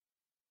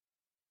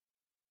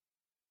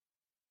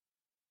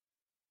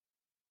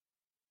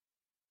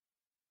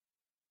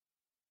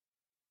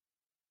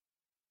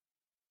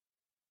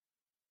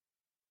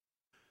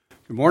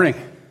Good morning.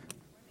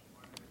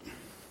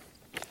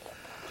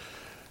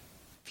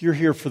 If you're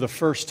here for the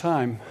first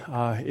time,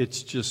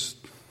 it's just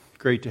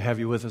great to have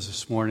you with us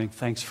this morning.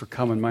 Thanks for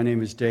coming. My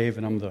name is Dave,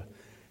 and I'm the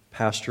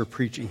pastor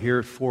preaching here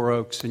at Four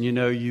Oaks. And you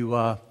know,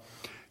 you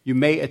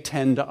may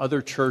attend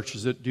other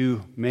churches that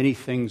do many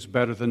things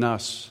better than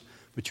us,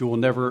 but you will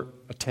never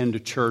attend a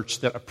church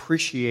that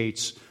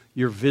appreciates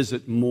your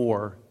visit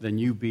more than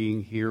you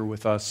being here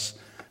with us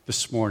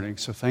this morning.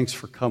 So thanks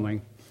for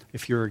coming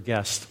if you're a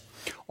guest.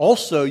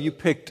 Also, you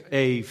picked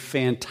a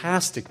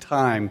fantastic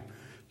time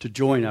to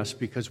join us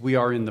because we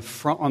are on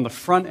the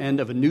front end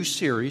of a new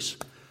series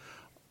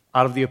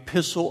out of the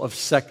epistle of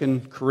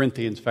 2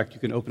 Corinthians. In fact, you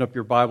can open up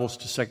your Bibles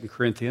to 2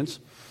 Corinthians.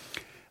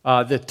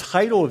 The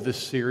title of this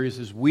series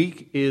is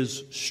Weak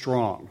is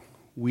Strong.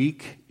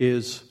 Weak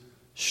is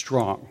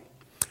Strong.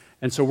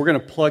 And so we're going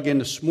to plug in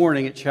this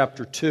morning at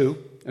chapter 2.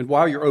 And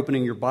while you're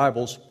opening your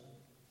Bibles,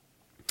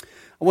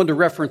 I wanted to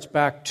reference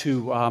back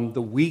to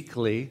the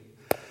weekly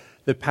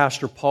that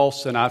Pastor Paul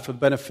sent out for the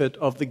benefit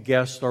of the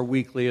guests. Our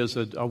weekly is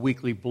a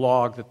weekly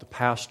blog that the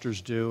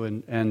pastors do,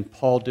 and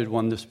Paul did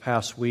one this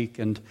past week.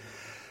 And,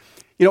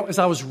 you know, as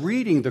I was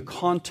reading the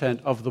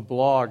content of the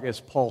blog, as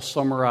Paul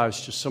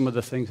summarized just some of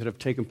the things that have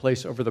taken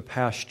place over the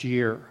past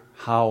year,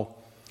 how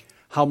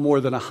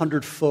more than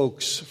 100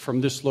 folks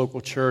from this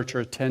local church are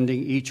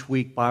attending each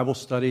week Bible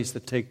studies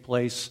that take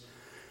place.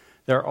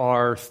 There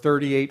are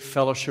 38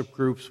 fellowship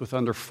groups with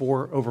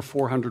over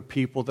 400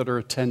 people that are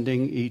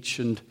attending each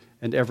and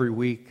every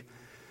week,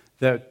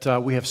 that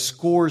we have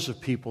scores of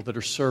people that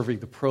are serving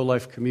the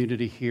pro-life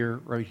community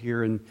right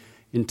here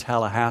in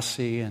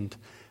Tallahassee. And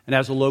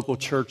as a local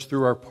church,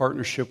 through our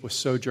partnership with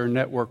Sojourn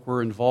Network,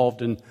 we're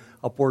involved in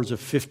upwards of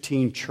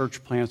 15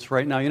 church plants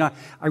right now. You know,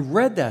 I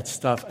read that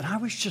stuff, and I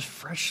was just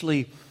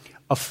freshly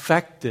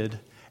affected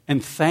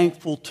and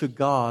thankful to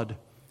God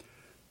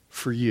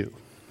for you.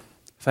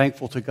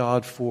 Thankful to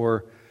God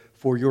for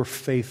your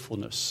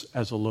faithfulness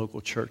as a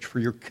local church, for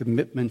your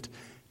commitment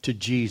to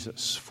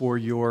Jesus, for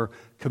your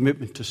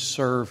commitment to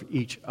serve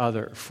each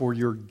other, for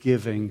your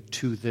giving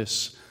to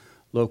this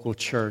local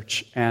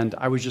church. And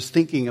I was just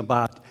thinking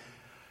about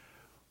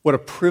what a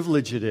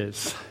privilege it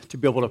is to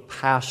be able to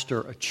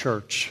pastor a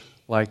church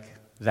like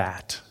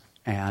that.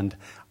 And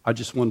I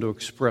just wanted to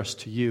express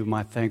to you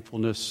my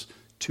thankfulness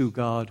to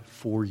God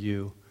for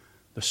you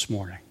this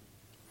morning.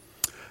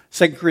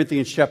 2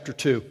 Corinthians chapter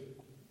 2.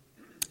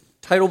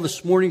 Title of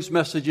this morning's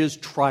message is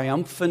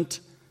Triumphant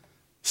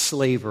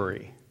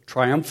Slavery.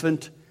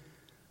 Triumphant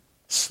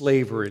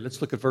slavery. Let's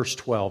look at verse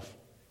 12.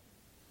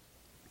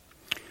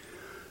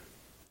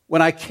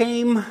 When I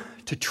came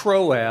to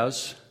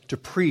Troas to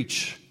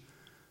preach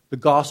the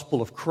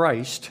gospel of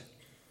Christ,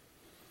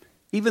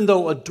 even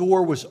though a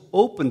door was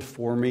opened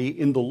for me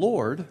in the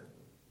Lord,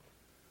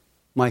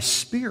 my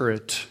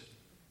spirit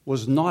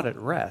was not at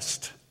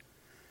rest,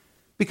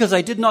 because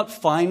I did not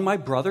find my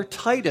brother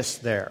Titus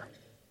there.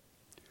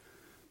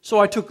 So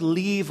I took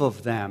leave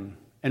of them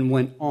and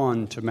went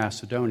on to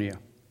Macedonia.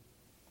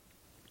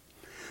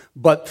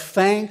 But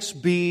thanks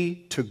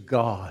be to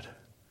God,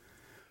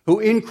 who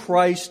in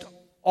Christ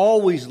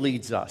always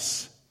leads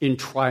us in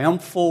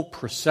triumphal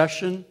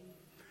procession,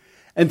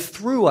 and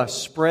through us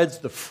spreads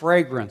the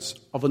fragrance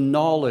of a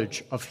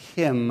knowledge of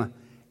Him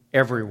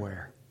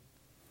everywhere.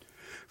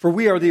 For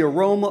we are the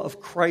aroma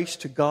of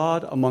Christ to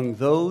God among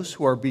those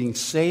who are being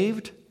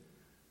saved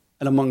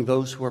and among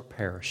those who are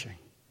perishing.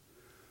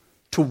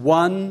 To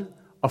one,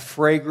 a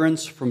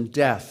fragrance from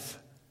death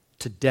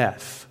to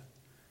death.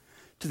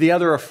 To the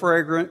other, a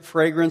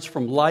fragrance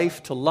from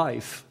life to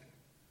life.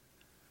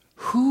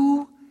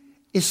 Who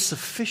is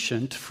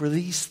sufficient for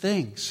these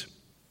things?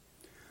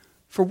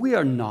 For we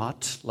are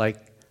not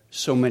like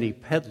so many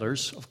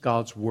peddlers of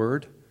God's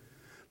word,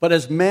 but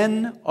as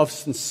men of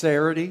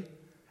sincerity,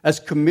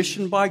 as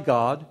commissioned by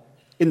God,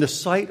 in the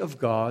sight of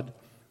God,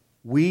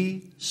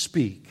 we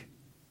speak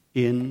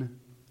in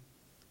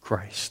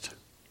Christ.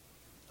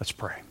 Let's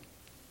pray.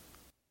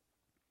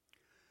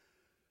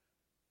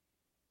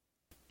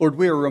 Lord,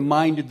 we are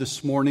reminded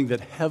this morning that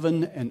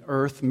heaven and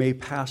earth may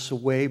pass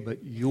away,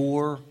 but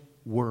your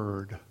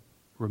word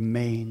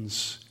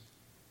remains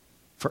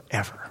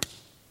forever.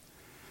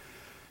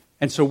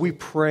 And so we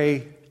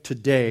pray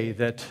today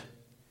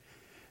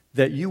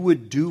that you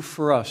would do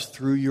for us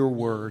through your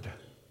word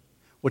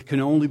what can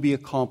only be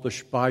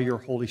accomplished by your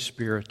Holy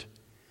Spirit,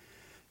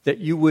 that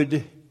you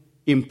would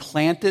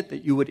implant it,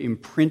 that you would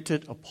imprint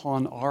it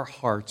upon our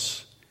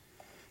hearts,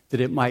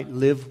 that it might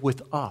live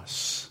with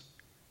us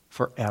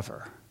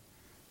forever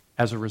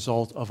as a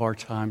result of our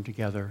time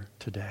together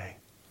today.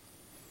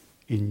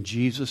 In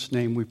Jesus'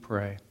 name we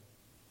pray.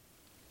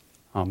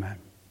 Amen.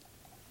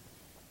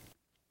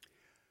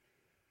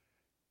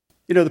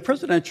 You know, the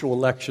presidential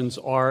elections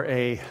are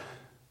a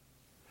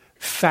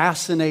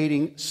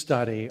fascinating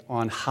study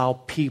on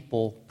how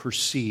people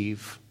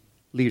perceive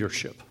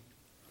leadership.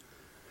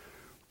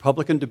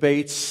 Republican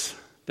debates,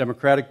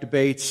 Democratic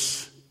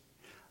debates,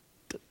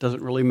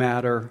 doesn't really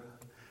matter.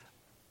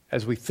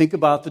 As we think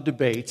about the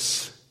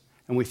debates,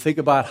 and we think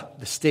about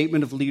the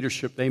statement of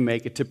leadership they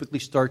make, it typically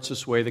starts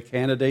this way. The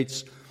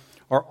candidates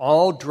are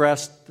all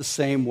dressed the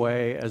same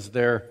way as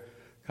they're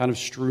kind of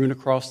strewn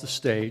across the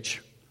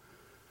stage.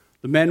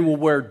 The men will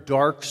wear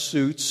dark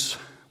suits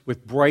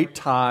with bright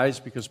ties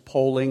because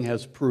polling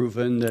has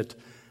proven that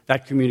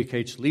that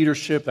communicates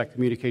leadership, that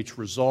communicates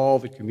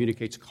resolve, it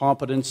communicates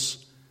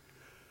competence.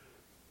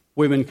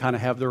 Women kind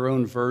of have their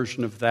own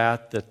version of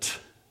that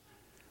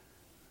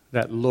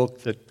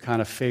look that kind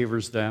of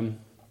favors them.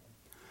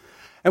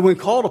 And when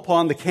called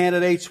upon, the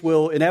candidates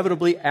will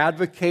inevitably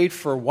advocate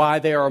for why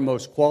they are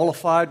most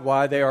qualified,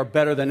 why they are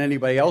better than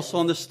anybody else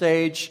on the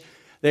stage.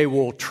 They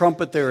will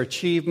trumpet their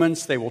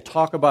achievements. They will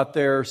talk about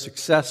their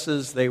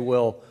successes. They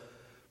will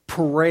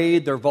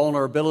parade their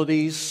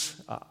vulnerabilities.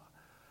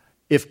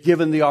 If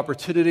given the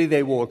opportunity,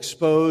 they will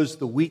expose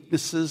the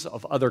weaknesses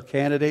of other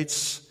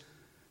candidates.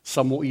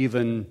 Some will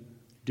even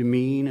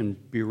demean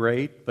and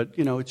berate, but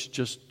it's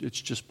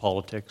just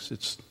politics.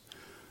 It's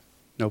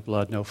no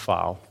blood, no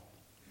foul.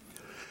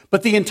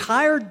 But the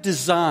entire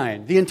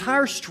design, the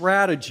entire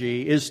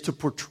strategy is to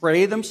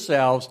portray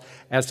themselves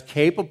as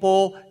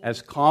capable,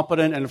 as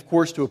competent, and of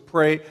course to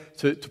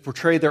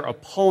portray their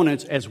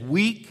opponents as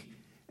weak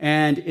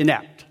and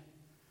inept.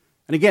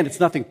 And again, it's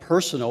nothing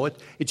personal.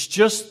 It's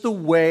just the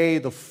way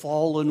the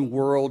fallen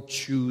world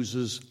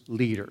chooses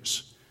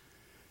leaders.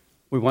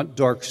 We want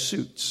dark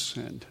suits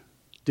and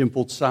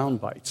dimpled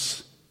sound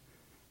bites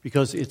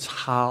because it's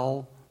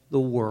how the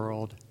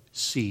world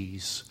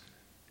sees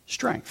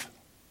strength.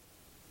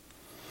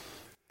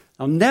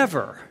 Now,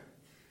 never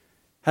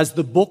has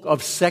the book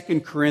of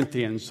 2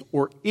 Corinthians,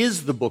 or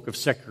is the book of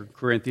 2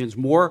 Corinthians,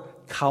 more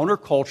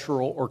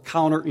countercultural or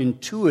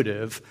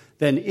counterintuitive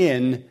than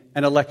in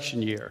an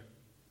election year.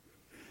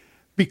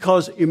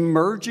 Because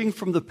emerging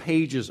from the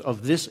pages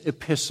of this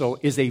epistle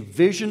is a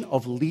vision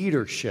of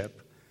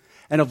leadership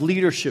and of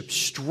leadership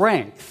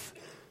strength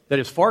that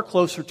is far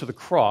closer to the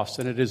cross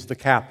than it is the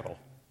Capitol.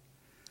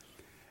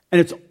 And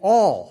it's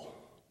all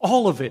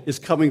of it is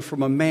coming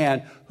from a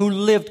man who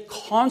lived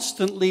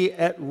constantly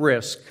at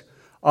risk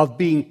of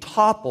being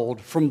toppled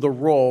from the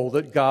role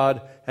that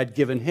God had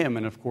given him.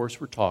 And of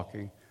course, we're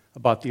talking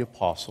about the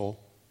Apostle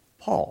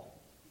Paul.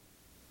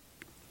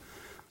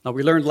 Now,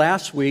 we learned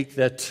last week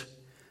that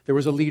there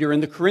was a leader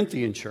in the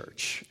Corinthian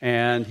church,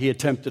 and he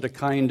attempted a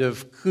kind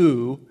of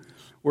coup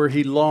where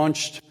he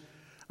launched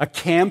a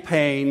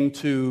campaign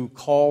to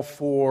call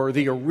for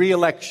the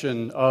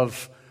re-election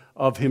of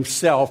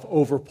himself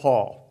over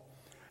Paul.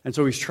 And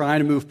so he's trying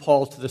to move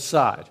Paul to the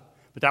side.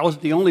 But that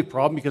wasn't the only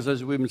problem, because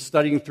as we've been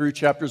studying through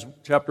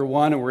chapter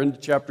 1 and we're into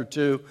chapter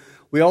 2,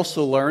 we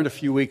also learned a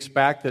few weeks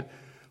back that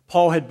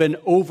Paul had been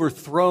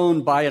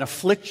overthrown by an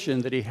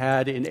affliction that he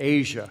had in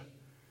Asia,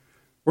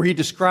 where he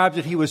described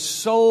that he was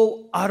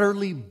so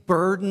utterly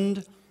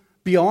burdened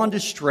beyond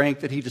his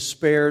strength that he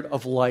despaired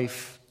of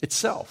life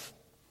itself.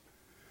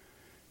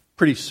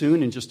 Pretty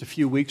soon, in just a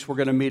few weeks, we're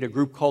going to meet a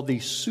group called the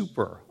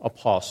super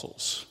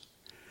apostles.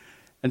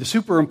 And the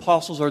super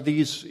apostles are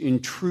these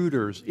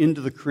intruders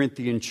into the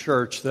Corinthian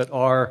church that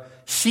are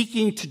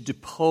seeking to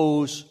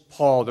depose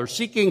Paul. They're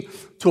seeking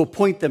to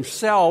appoint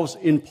themselves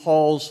in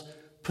Paul's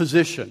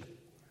position.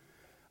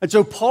 And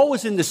so Paul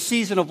was in the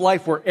season of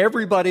life where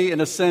everybody,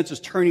 in a sense, is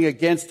turning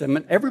against him,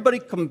 and everybody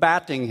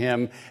combating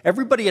him,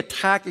 everybody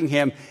attacking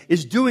him,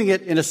 is doing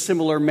it in a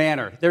similar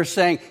manner. They're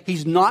saying,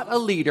 he's not a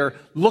leader.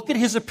 Look at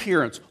his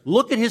appearance.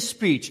 Look at his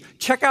speech.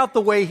 Check out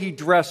the way he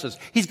dresses.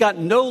 He's got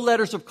no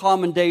letters of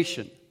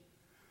commendation.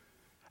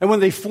 And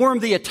when they form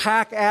the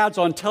attack ads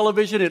on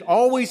television, it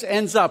always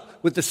ends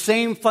up with the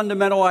same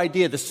fundamental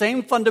idea, the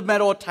same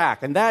fundamental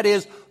attack, and that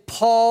is,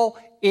 Paul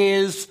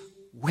is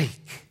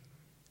weak.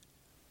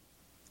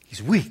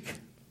 He's weak.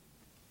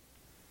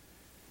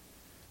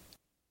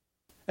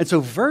 And so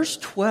verse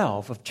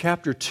 12 of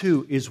chapter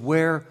 2 is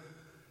where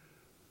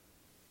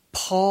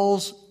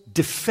Paul's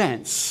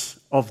defense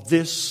of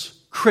this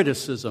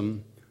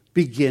criticism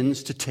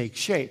begins to take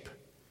shape.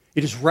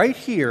 It is right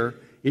here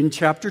in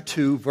chapter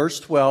 2, verse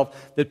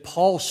 12, that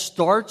Paul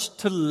starts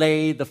to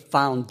lay the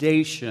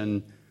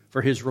foundation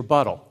for his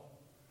rebuttal.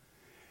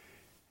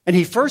 And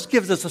he first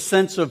gives us a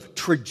sense of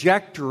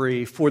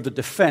trajectory for the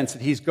defense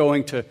that he's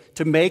going to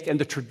make. And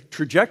the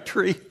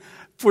trajectory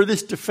for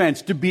this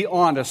defense, to be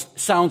honest,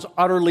 sounds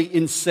utterly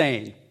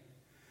insane.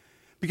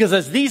 Because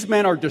as these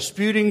men are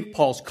disputing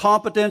Paul's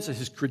competence and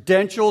his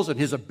credentials and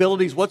his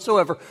abilities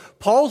whatsoever,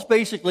 Paul's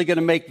basically going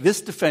to make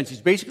this defense.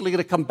 He's basically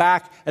going to come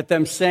back at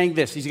them saying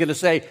this. He's going to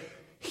say,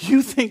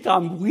 "You think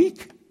I'm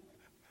weak?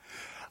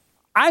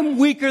 I'm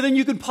weaker than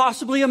you can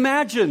possibly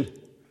imagine.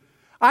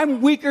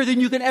 I'm weaker than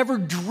you can ever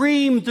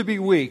dream to be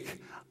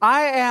weak.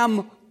 I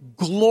am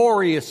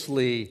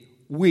gloriously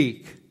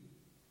weak."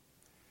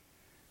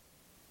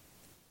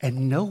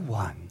 And no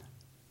one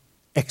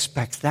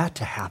expects that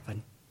to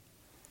happen.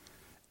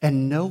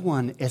 And no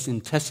one is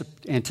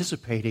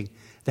anticipating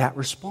that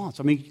response.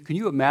 I mean, can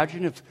you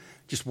imagine if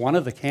just one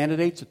of the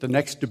candidates at the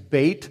next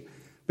debate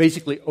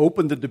basically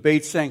opened the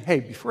debate saying, "Hey,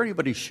 before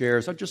anybody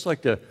shares, I'd just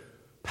like to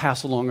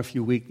pass along a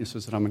few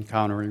weaknesses that I'm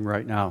encountering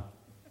right now.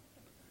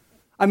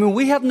 I mean,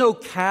 we have no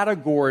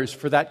categories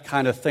for that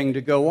kind of thing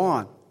to go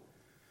on.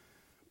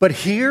 But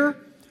here,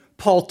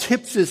 Paul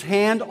tips his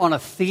hand on a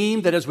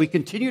theme that as we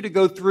continue to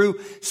go through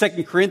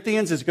 2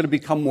 Corinthians is going to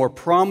become more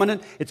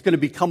prominent. It's going to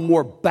become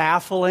more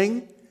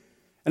baffling.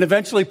 And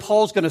eventually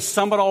Paul's going to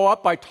sum it all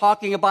up by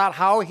talking about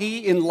how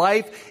he in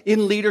life,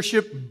 in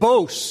leadership,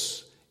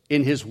 boasts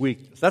in his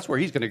weakness. That's where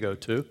he's going to go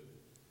to.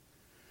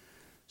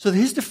 So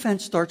his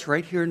defense starts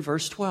right here in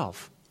verse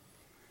 12.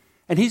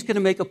 And he's going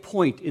to make a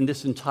point in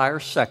this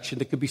entire section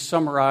that could be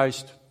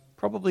summarized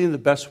probably in the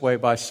best way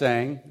by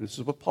saying, and this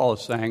is what Paul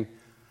is saying,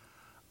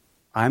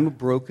 I'm a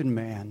broken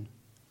man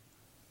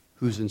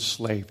who's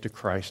enslaved to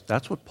Christ.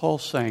 That's what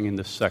Paul's saying in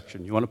this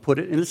section. You want to put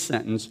it in a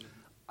sentence,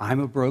 I'm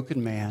a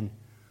broken man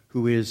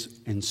who is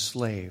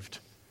enslaved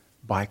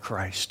by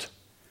Christ.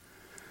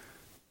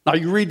 Now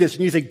you read this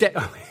and you think,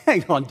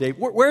 hang on, Dave,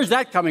 where's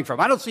that coming from?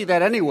 I don't see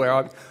that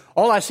anywhere.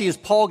 All I see is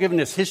Paul giving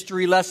this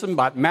history lesson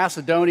about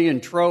Macedonia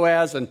and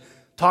Troas and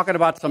talking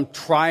about some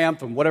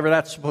triumph and whatever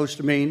that's supposed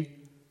to mean.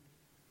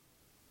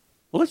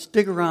 Well, let's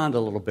dig around a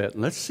little bit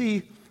and let's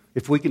see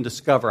if we can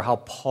discover how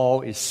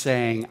Paul is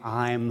saying,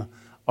 I'm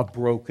a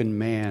broken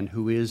man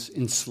who is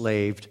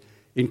enslaved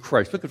in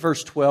Christ. Look at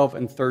verse 12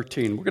 and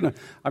 13.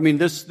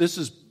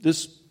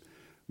 This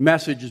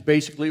message is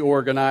basically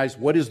organized.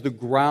 What is the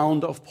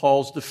ground of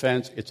Paul's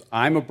defense? It's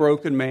I'm a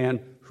broken man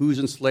who's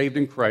enslaved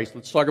in Christ.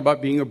 Let's talk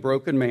about being a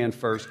broken man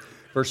first.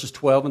 Verses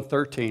 12 and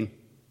 13.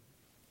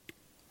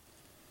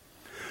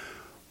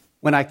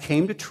 When I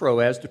came to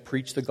Troas to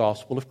preach the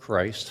gospel of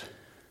Christ,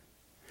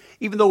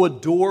 even though a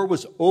door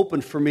was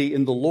opened for me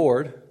in the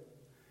Lord,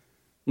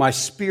 my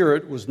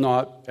spirit was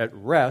not at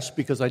rest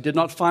because I did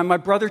not find my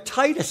brother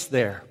Titus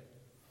there.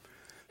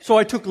 So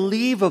I took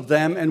leave of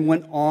them and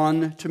went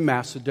on to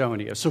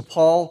Macedonia. So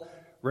Paul,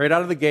 right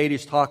out of the gate,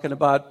 he's talking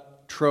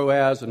about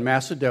Troas and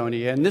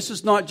Macedonia. And this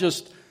is not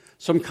just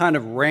some kind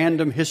of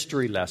random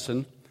history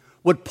lesson.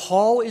 What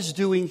Paul is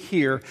doing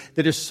here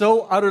that is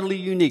so utterly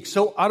unique,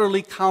 so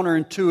utterly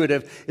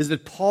counterintuitive, is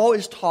that Paul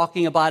is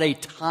talking about a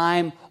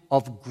time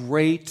of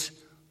great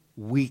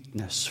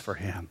weakness for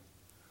him.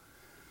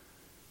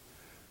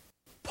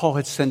 Paul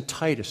had sent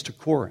Titus to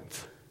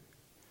Corinth.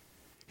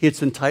 He had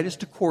sent Titus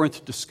to Corinth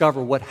to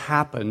discover what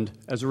happened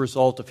as a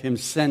result of him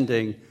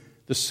sending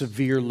the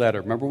severe letter.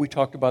 Remember we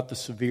talked about the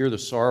severe, the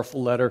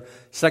sorrowful letter.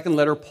 Second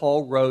letter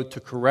Paul wrote to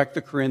correct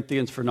the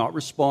Corinthians for not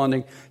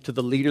responding to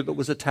the leader that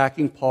was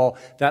attacking Paul.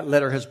 That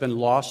letter has been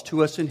lost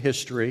to us in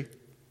history.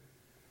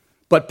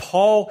 But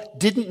Paul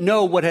didn't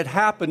know what had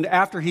happened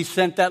after he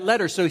sent that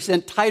letter. So he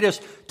sent Titus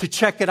to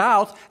check it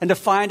out and to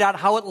find out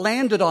how it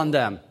landed on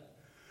them.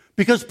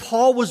 Because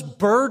Paul was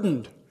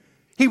burdened.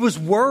 He was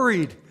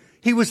worried.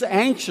 He was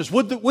anxious.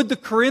 Would the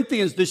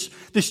Corinthians,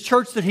 this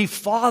church that he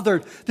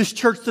fathered, this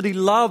church that he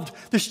loved,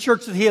 this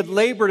church that he had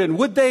labored in,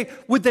 would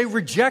they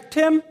reject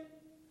him?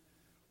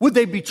 Would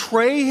they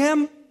betray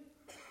him?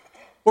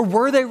 Or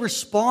were they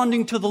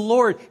responding to the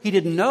Lord? He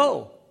didn't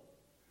know.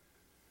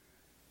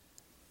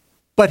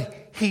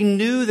 But he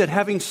knew that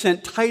having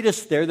sent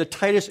Titus there, that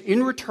Titus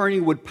in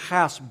returning would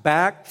pass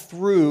back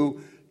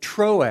through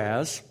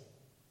Troas.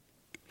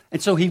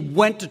 And so he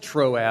went to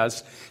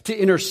Troas to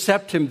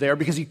intercept him there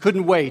because he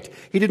couldn't wait.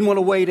 He didn't want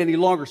to wait any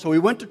longer. So he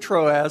went to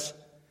Troas,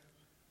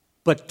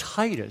 but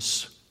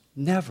Titus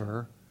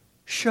never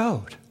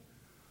showed.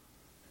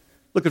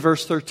 Look at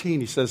verse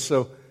 13. He says,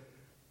 So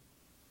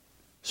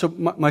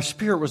my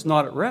spirit was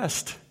not at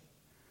rest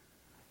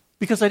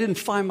because I didn't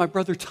find my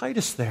brother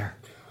Titus there.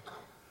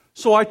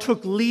 So I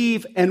took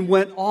leave and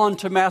went on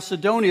to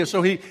Macedonia.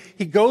 So he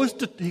goes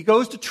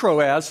to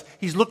Troas.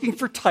 He's looking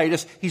for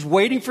Titus. He's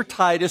waiting for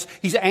Titus.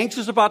 He's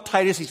anxious about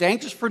Titus. He's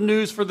anxious for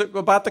news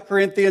about the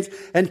Corinthians.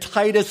 And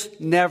Titus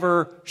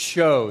never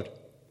showed.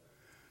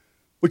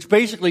 Which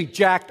basically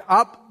jacked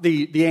up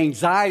the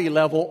anxiety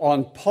level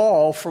on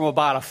Paul from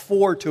about a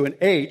 4 to an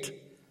 8.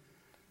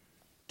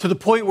 To the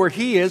point where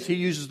he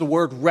uses the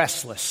word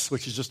restless,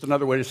 which is just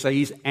another way to say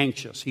he's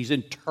anxious. He's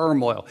in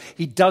turmoil.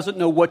 He doesn't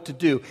know what to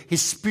do.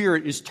 His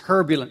spirit is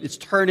turbulent. It's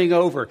turning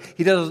over.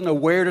 He doesn't know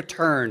where to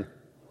turn.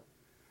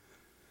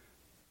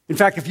 In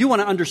fact, if you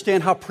want to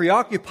understand how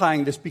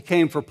preoccupying this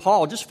became for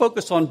Paul, just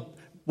focus on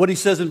what he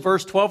says in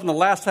verse 12 and the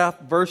last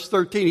half of verse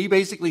 13. He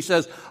basically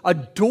says, a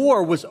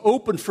door was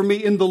opened for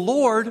me in the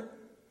Lord,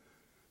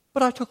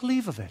 but I took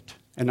leave of it,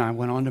 and I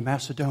went on to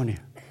Macedonia.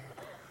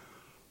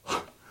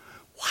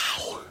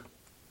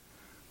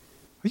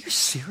 Are you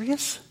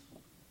serious?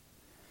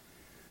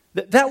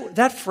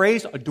 That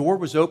phrase, a door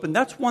was open,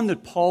 that's one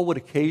that Paul would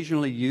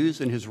occasionally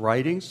use in his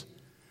writings.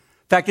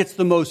 In fact, it's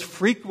the most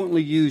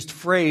frequently used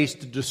phrase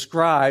to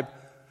describe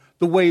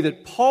the way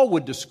that Paul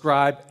would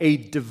describe a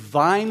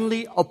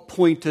divinely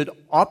appointed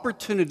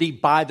opportunity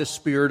by the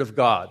Spirit of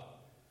God.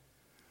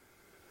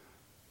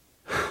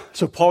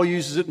 So Paul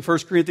uses it in 1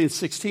 Corinthians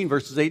 16,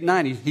 verses 8 and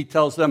 9. He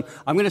tells them,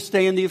 I'm going to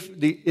stay in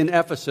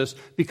Ephesus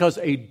because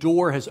a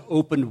door has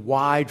opened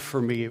wide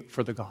for me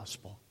for the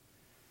gospel.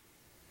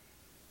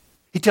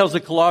 He tells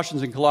the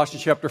Colossians in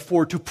Colossians chapter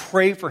 4 to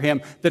pray for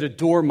him that a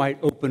door might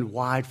open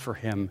wide for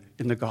him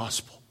in the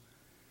gospel.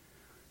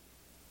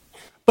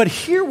 But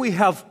here we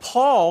have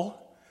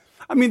Paul,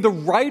 the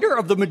writer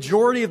of the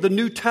majority of the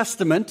New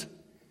Testament,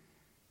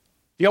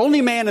 the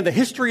only man in the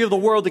history of the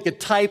world that could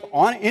type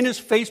in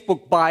his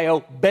Facebook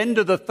bio, been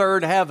to the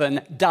third heaven,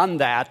 done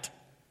that.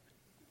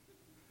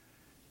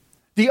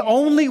 The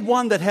only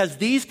one that has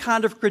these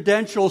kind of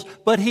credentials,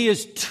 but he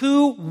is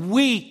too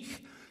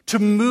weak to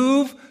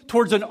move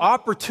towards an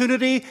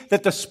opportunity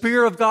that the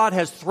Spirit of God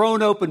has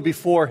thrown open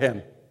before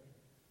him.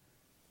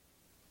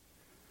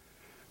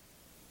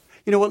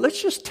 You know what?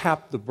 Let's just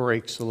tap the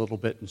brakes a little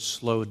bit and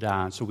slow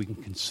down so we can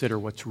consider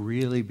what's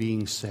really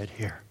being said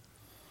here.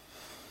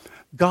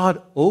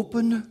 God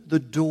opened the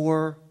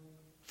door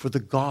for the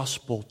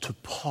gospel to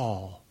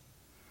Paul,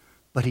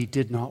 but he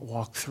did not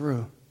walk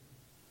through.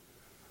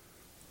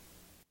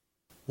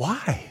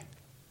 Why?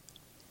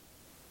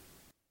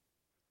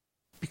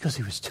 Because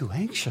he was too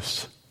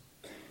anxious.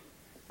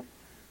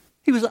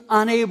 He was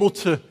unable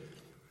to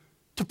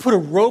put a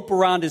rope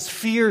around his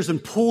fears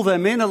and pull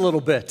them in a little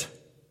bit.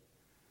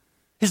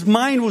 His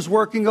mind was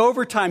working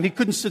overtime. He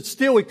couldn't sit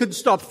still. He couldn't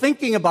stop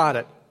thinking about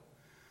it.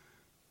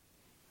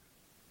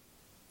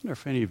 I wonder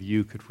if any of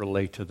you could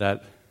relate to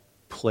that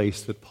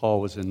place that Paul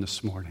was in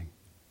this morning.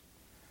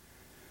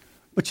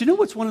 But you know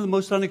what's one of the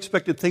most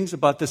unexpected things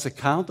about this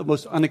account, the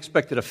most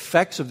unexpected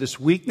effects of this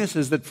weakness,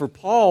 is that for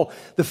Paul,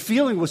 the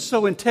feeling was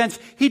so intense,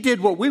 he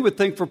did what we would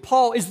think for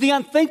Paul is the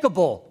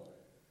unthinkable.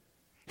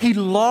 He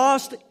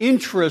lost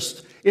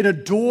interest in a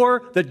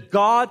door that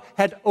God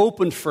had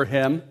opened for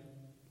him.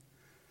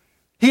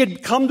 He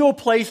had come to a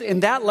place in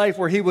that life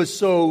where he was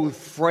so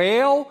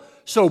frail,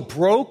 so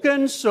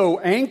broken, so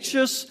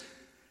anxious,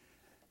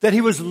 that he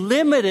was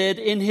limited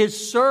in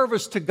his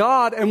service to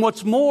God. And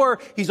what's more,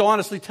 he's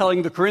honestly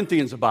telling the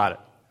Corinthians about it.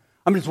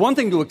 It's one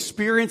thing to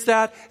experience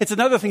that. It's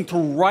another thing to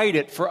write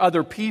it for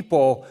other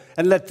people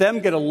and let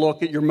them get a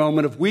look at your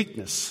moment of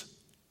weakness.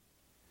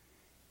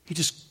 He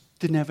just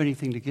didn't have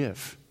anything to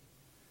give.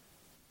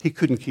 He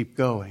couldn't keep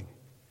going.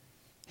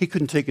 He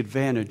couldn't take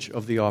advantage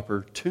of the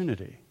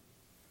opportunity.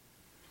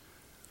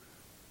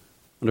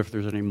 I wonder if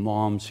there's any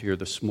moms here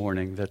this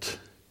morning that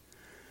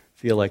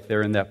feel like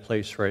they're in that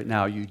place right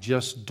now. You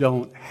just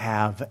don't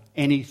have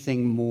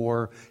anything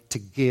more to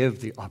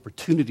give. The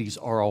opportunities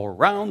are all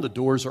around. The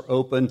doors are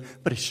open,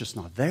 but it's just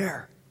not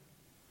there.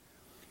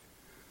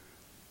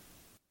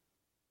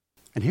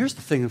 And here's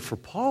the thing for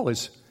Paul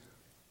is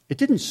it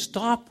didn't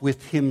stop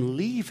with him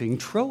leaving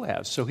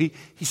Troas. So he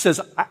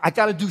says, I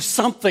got to do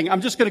something.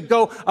 I'm going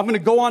to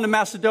go on to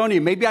Macedonia.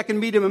 Maybe I can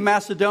meet him in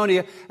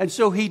Macedonia. And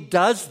so he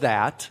does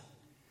that.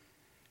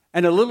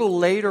 And a little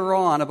later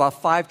on,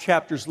 about 5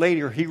 chapters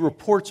later, he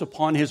reports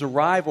upon his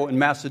arrival in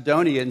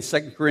Macedonia in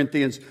 2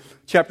 Corinthians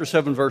chapter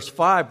 7, verse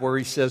 5, where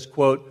he says,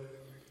 quote,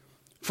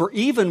 "For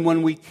even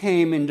when we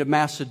came into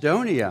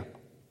Macedonia,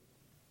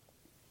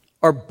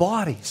 our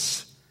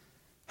bodies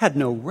had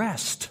no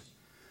rest,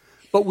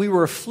 but we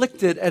were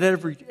afflicted at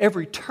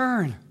every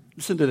turn."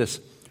 Listen to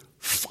this.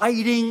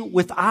 "Fighting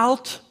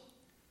without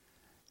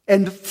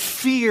and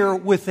fear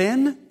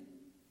within."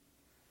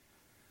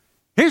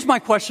 Here's my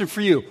question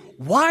for you.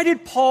 Why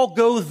did Paul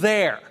go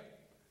there?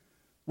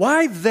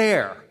 Why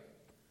there?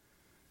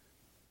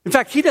 In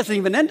fact, he doesn't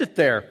even end it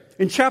there.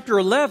 In chapter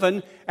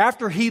 11,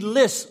 after he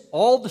lists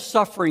all the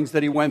sufferings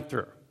that he went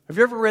through. Have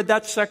you ever read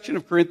that section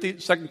of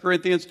 2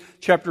 Corinthians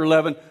chapter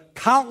 11?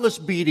 Countless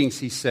beatings,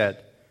 he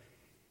said.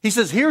 He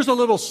says, here's a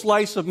little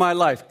slice of my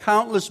life.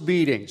 Countless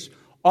beatings,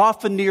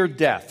 often near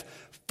death.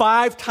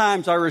 5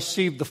 times I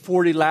received the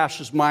 40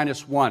 lashes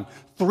minus 1.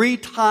 3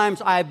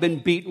 times I've been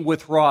beaten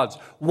with rods.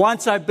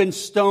 Once I've been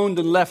stoned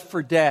and left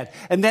for dead.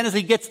 And then as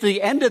he gets to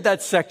the end of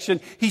that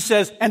section, he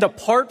says, and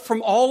apart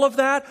from all of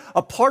that,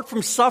 apart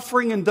from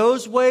suffering in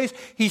those ways,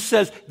 he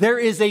says, there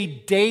is a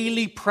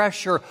daily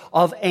pressure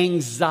of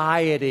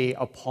anxiety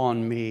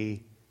upon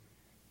me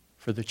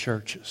for the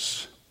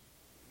churches.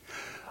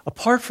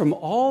 Apart from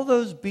all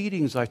those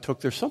beatings I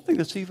took, there's something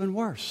that's even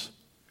worse.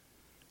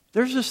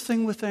 There's this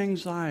thing with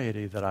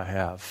anxiety that I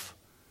have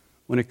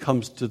when it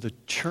comes to the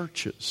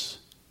churches.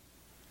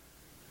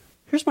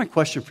 Here's my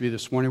question for you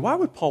this morning. Why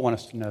would Paul want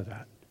us to know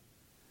that?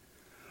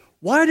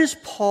 Why does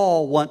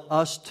Paul want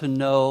us to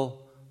know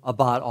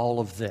about all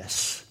of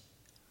this?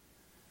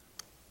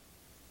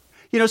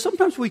 You know,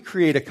 sometimes we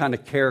create a kind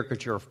of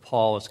caricature of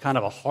Paul as kind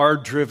of a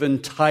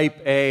hard-driven,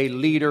 type A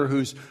leader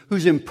who's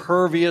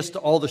impervious to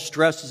all the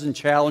stresses and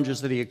challenges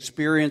that he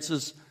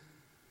experiences.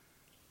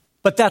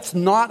 But that's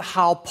not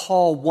how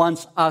Paul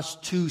wants us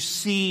to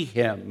see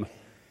him.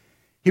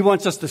 He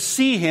wants us to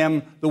see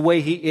him the way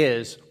he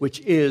is, which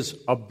is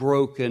a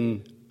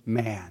broken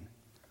man.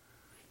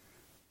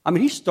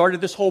 He started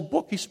this whole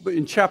book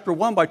in chapter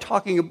 1 by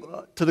talking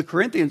to the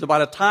Corinthians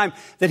about a time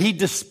that he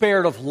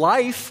despaired of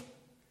life.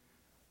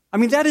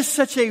 That is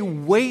such a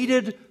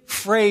weighted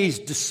phrase,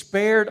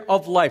 despaired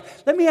of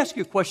life. Let me ask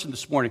you a question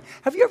this morning.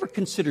 Have you ever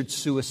considered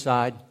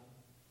suicide?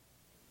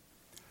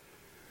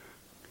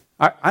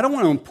 I don't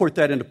want to import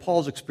that into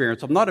Paul's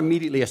experience. I'm not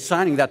immediately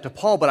assigning that to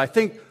Paul, but I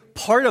think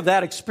part of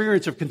that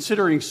experience of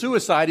considering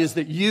suicide is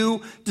that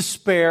you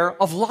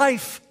despair of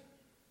life.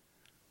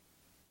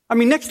 I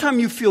mean, next time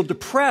you feel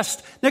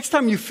depressed, next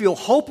time you feel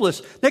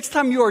hopeless, next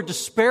time you are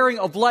despairing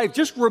of life,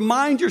 just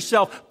remind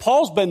yourself,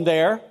 Paul's been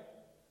there.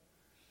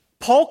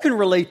 Paul can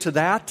relate to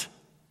that.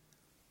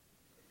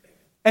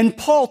 And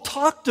Paul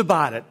talked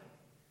about it.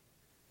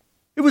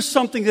 It was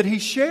something that he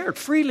shared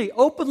freely,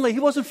 openly. He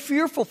wasn't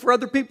fearful for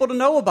other people to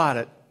know about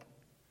it.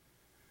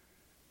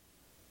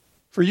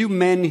 For you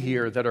men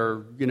here that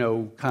are,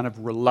 kind of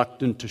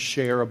reluctant to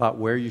share about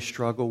where you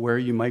struggle, where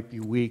you might be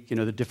weak,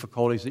 the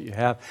difficulties that you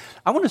have,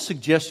 I want to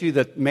suggest to you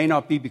that may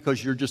not be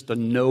because you're just a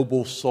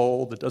noble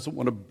soul that doesn't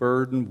want to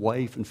burden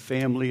wife and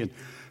family and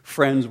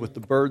friends with the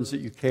burdens that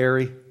you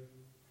carry.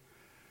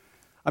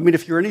 I mean,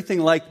 if you're anything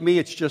like me,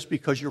 it's just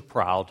because you're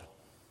proud.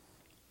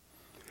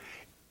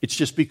 It's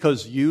just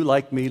because you,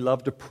 like me,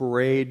 love to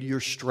parade your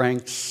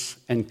strengths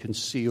and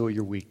conceal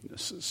your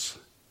weaknesses.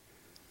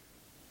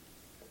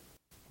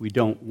 We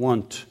don't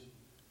want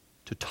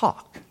to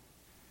talk.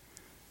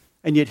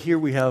 And yet here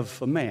we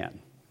have a man,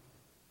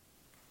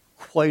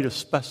 quite a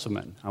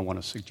specimen, I want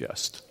to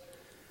suggest.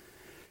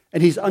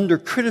 And he's under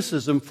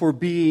criticism for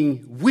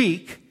being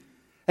weak,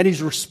 and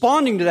he's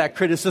responding to that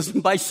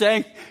criticism by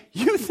saying,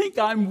 you think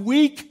I'm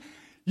weak?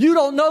 You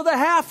don't know the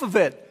half of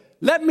it.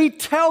 Let me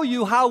tell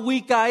you how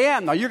weak I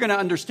am. Now, you're going to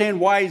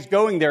understand why he's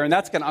going there, and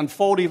that's going to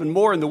unfold even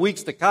more in the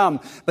weeks to come.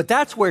 But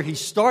that's where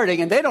he's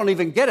starting, and they don't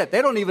even get it.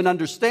 They don't even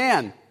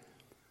understand.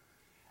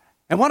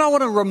 And what I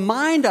want to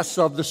remind us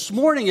of this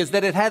morning is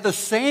that it had the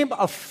same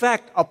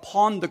effect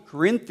upon the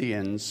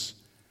Corinthians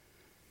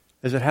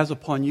as it has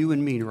upon you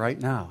and me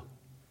right now,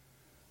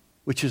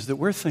 which is that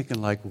we're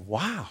thinking like,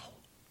 wow,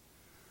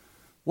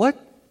 what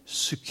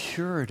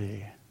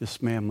security this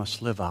man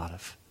must live out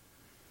of.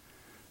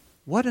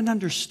 What an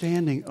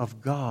understanding of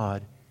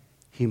God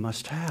he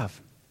must have.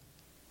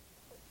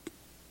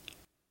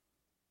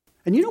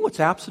 And you know what's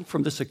absent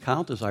from this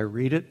account as I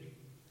read it?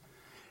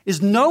 Is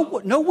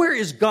nowhere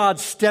is God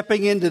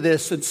stepping into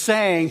this and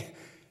saying,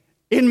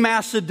 in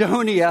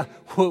Macedonia,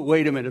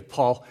 wait a minute,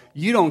 Paul,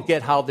 you don't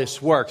get how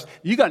this works.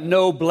 You got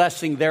no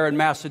blessing there in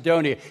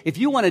Macedonia. If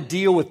you want to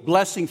deal with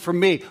blessing from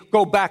me,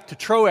 go back to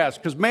Troas,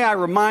 because may I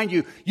remind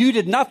you, you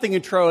did nothing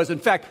in Troas. In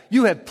fact,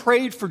 you had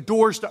prayed for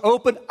doors to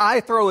open. I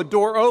throw a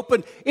door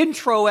open in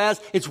Troas.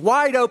 It's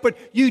wide open.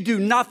 You do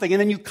nothing. And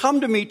then you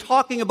come to me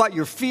talking about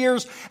your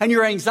fears and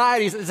your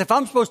anxieties as if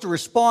I'm supposed to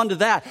respond to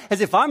that,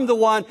 as if I'm the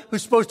one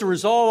who's supposed to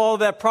resolve all of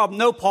that problem.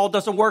 No, Paul, it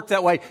doesn't work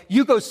that way.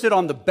 You go sit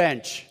on the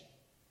bench.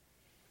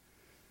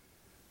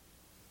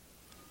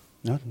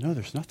 No,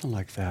 there's nothing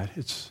like that.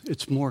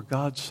 It's more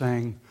God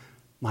saying,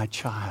 my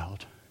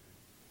child,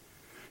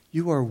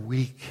 you are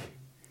weak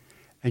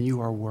and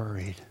you are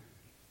worried.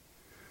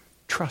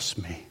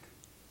 Trust me.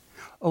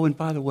 Oh, and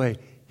by the way,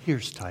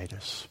 here's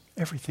Titus.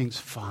 Everything's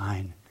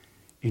fine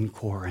in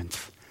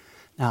Corinth.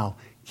 Now,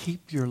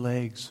 keep your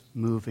legs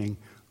moving.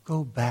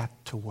 Go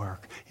back to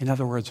work. In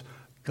other words,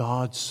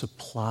 God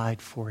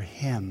supplied for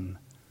him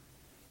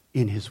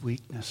in his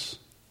weakness.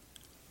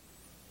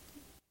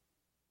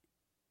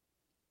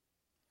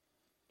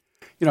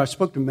 I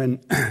spoke to men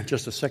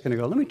just a second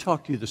ago. Let me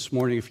talk to you this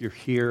morning if you're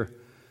here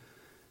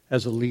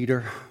as a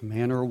leader, a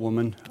man or a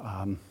woman,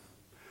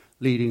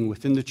 leading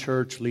within the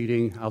church,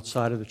 leading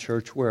outside of the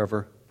church,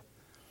 wherever.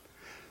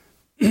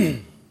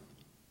 One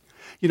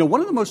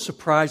of the most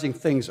surprising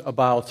things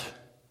about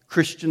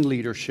Christian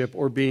leadership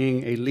or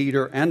being a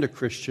leader and a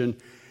Christian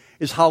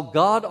is how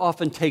God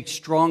often takes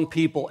strong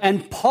people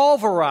and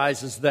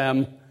pulverizes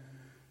them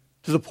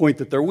to the point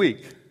that they're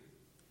weak.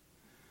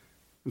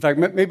 In fact,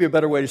 maybe a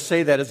better way to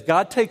say that is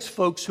God takes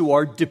folks who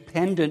are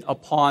dependent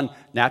upon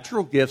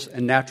natural gifts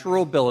and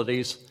natural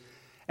abilities,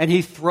 and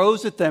he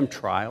throws at them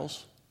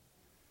trials,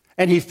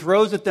 and he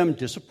throws at them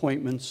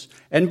disappointments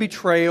and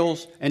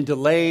betrayals and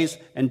delays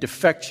and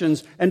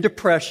defections and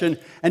depression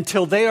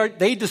until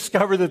they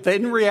discover that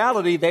in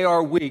reality they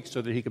are weak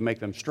so that he can make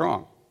them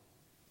strong.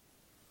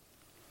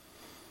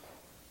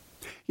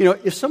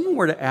 If someone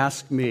were to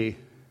ask me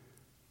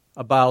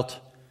about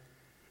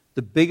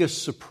the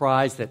biggest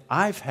surprise that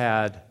I've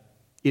had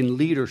in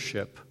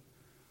leadership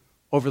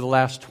over the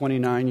last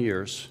 29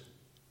 years,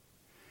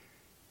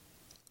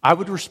 I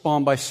would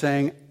respond by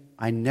saying,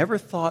 I never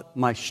thought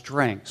my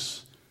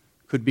strengths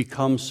could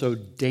become so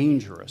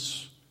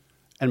dangerous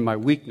and my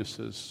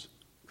weaknesses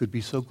could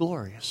be so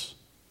glorious.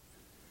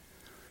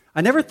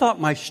 I never thought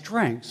my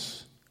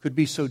strengths could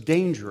be so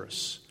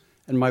dangerous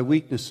and my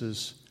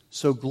weaknesses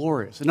so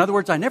glorious. In other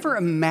words, I never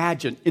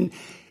imagined, in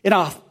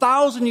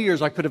 1,000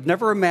 years, I could have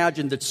never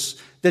imagined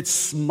that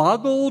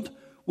smuggled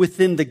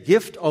within the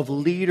gift of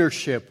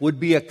leadership would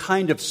be a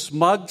kind of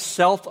smug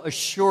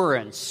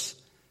self-assurance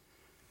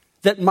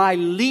that my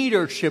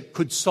leadership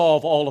could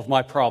solve all of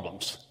my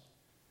problems.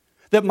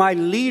 That my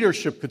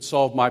leadership could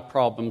solve my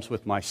problems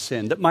with my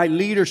sin. That my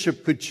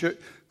leadership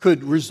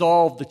could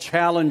resolve the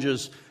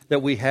challenges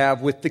that we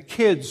have with the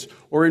kids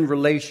or in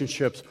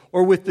relationships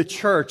or with the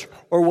church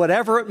or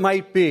whatever it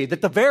might be.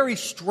 That the very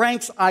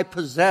strengths I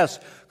possess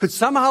could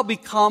somehow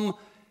become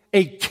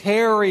a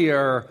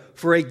carrier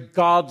for a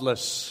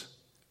godless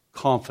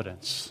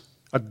confidence.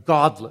 A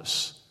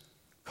godless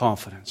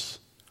confidence.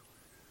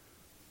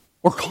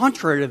 Or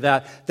contrary to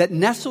that, that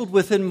nestled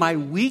within my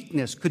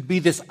weakness could be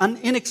this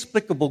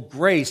inexplicable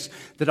grace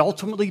that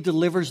ultimately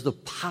delivers the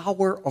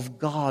power of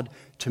God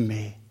to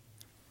me.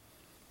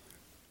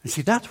 And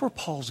see, that's where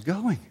Paul's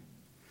going.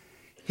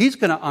 He's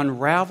going to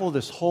unravel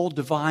this whole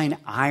divine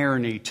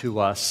irony to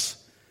us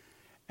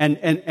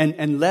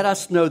and let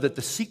us know that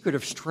the secret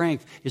of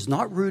strength is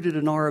not rooted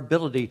in our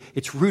ability.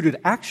 It's rooted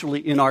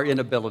actually in our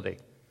inability.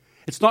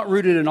 It's not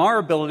rooted in our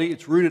ability.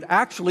 It's rooted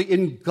actually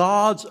in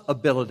God's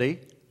ability,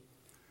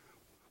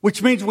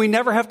 which means we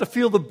never have to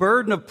feel the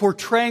burden of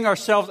portraying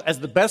ourselves as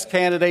the best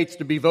candidates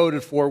to be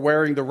voted for,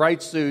 wearing the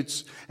right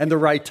suits and the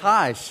right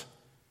ties.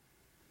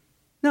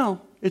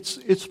 No,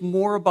 it's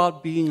more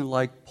about being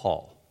like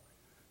Paul.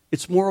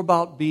 It's more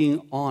about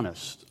being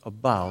honest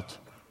about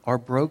our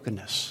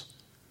brokenness,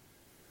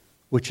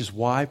 which is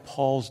why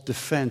Paul's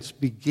defense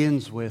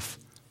begins with,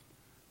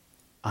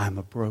 I'm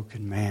a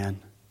broken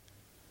man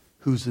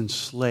who's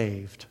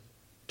enslaved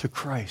to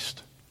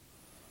Christ.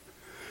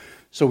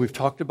 So we've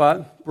talked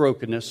about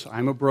brokenness.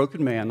 I'm a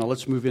broken man. Now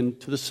let's move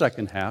into the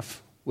second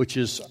half, which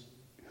is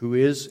who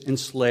is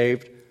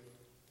enslaved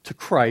to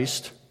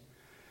Christ.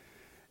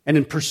 And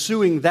in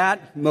pursuing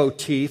that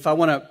motif,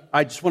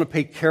 I just want to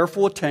pay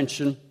careful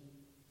attention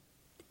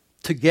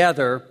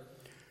together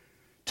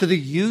to the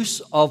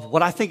use of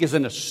what I think is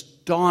an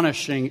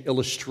astonishing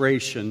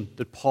illustration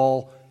that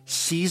Paul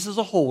seizes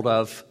a hold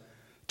of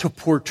to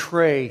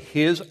portray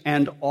his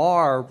and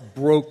our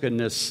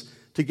brokenness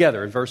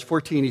together. In verse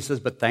 14, he says,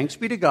 but thanks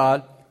be to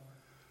God,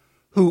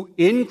 who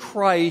in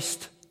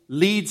Christ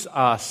leads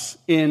us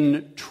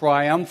in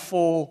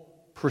triumphal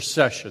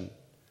procession.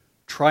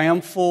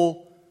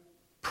 Triumphal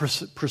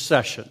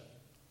procession.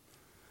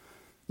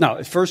 Now,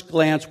 at first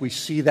glance, we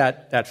see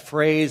that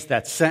phrase,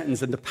 that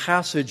sentence, and the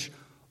passage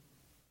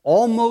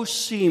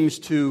almost seems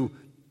to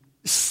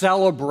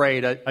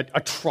celebrate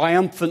a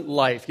triumphant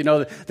life. You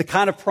know, the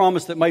kind of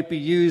promise that might be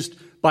used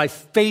by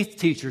faith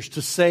teachers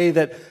to say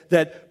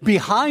that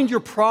behind your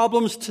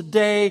problems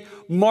today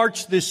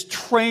march this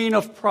train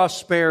of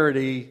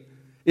prosperity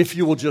if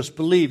you will just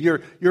believe.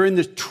 You're in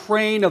this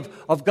train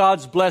of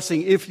God's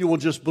blessing if you will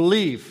just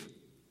believe.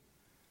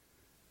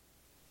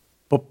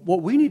 But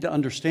what we need to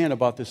understand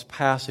about this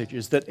passage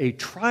is that a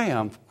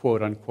triumph,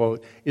 quote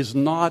unquote, is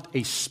not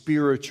a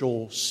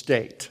spiritual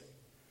state.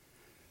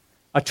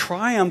 A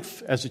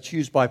triumph, as it's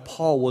used by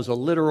Paul, was a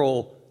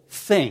literal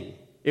thing.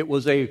 It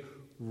was a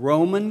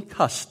Roman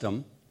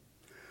custom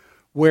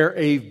where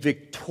a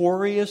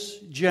victorious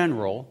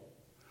general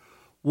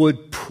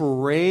would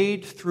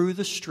parade through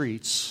the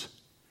streets,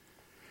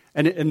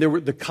 and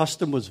the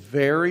custom was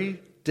very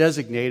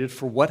designated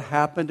for what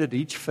happened at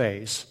each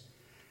phase.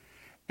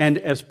 And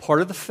as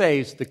part of the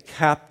phase, the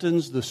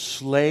captains, the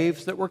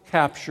slaves that were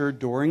captured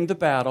during the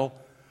battle,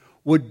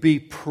 would be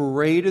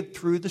paraded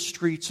through the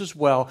streets as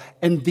well.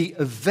 And the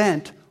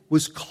event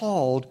was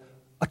called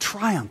a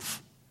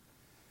triumph.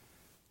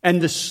 And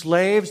the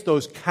slaves,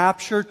 those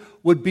captured,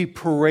 would be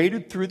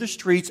paraded through the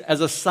streets as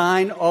a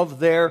sign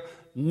of their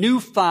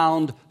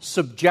newfound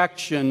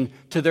subjection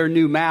to their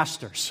new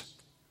masters.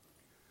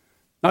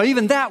 Now,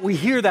 even that, we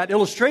hear that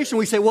illustration,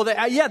 we say, well,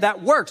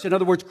 that works. In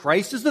other words,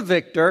 Christ is the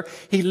victor.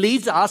 He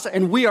leads us,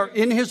 and we are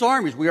in his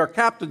armies. We are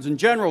captains and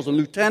generals and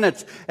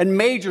lieutenants and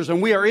majors, and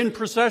we are in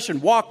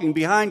procession, walking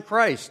behind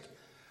Christ.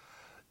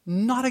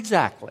 Not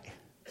exactly.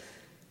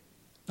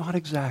 Not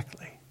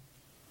exactly.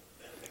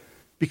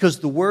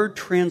 Because the word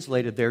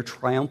translated there,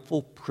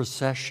 triumphal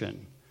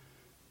procession,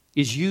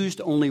 is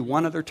used only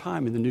one other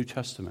time in the New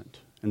Testament,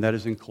 and that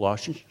is in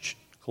Colossians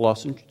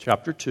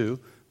chapter 2,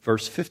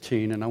 verse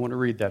 15, and I want to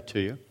read that to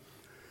you,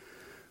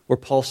 where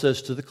Paul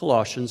says to the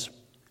Colossians,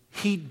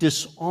 he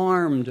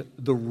disarmed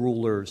the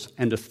rulers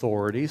and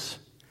authorities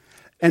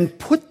and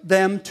put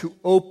them to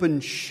open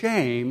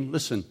shame,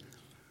 listen,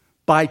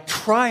 by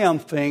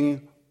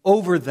triumphing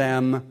over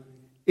them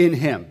in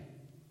him.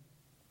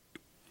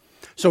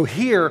 So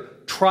here,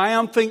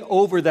 triumphing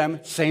over them,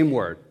 same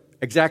word,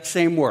 exact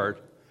same word.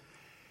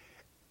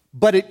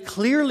 But it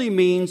clearly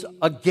means,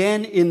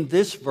 again in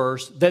this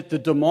verse, that the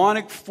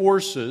demonic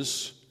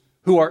forces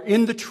who are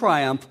in the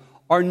triumph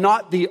are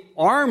not the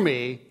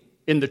army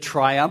in the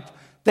triumph.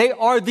 They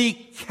are the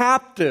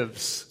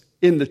captives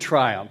in the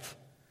triumph.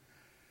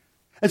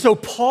 And so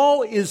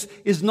Paul is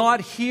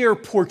not here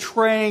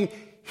portraying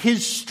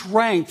his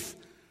strength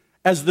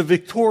as the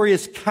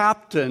victorious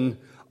captain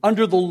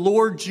under the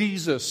Lord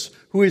Jesus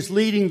who is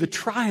leading the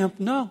triumph.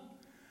 No.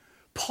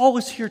 Paul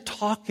is here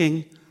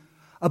talking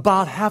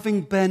about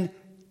having been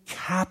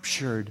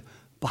captured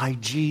by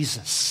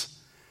Jesus,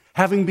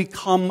 having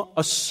become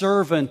a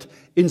servant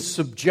in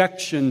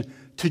subjection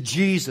to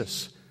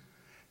Jesus,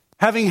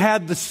 having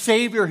had the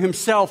Savior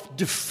himself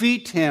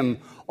defeat him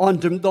on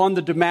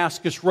the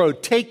Damascus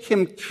road, take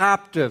him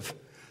captive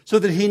so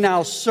that he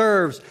now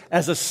serves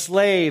as a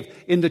slave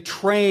in the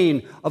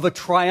train of a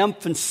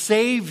triumphant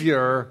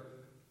Savior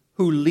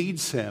who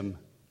leads him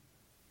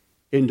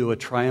into a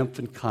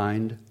triumphant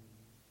kind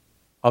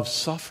of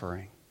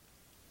suffering.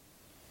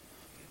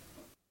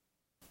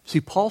 See,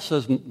 Paul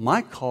says,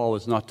 my call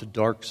is not to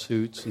dark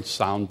suits and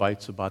sound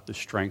bites about the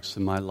strengths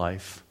in my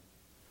life.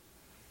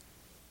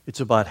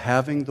 It's about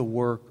having the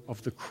work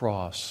of the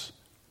cross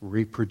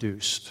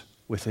reproduced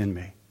within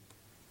me.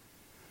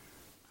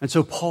 And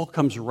so Paul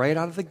comes right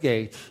out of the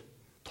gate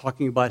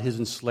talking about his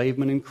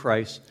enslavement in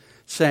Christ,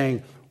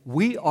 saying,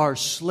 we are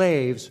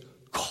slaves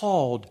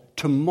called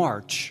to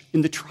march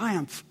in the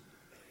triumph.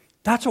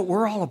 That's what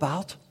we're all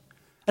about.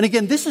 And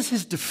again, this is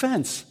his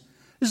defense.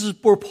 This is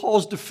where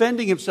Paul's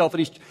defending himself,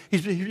 and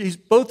he's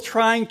both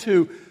trying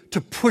to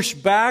push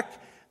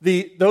back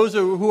those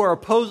who are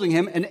opposing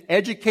him and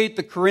educate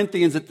the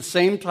Corinthians at the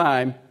same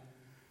time.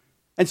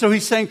 And so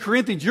he's saying,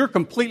 Corinthians, you're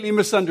completely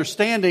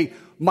misunderstanding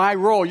my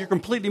role. You're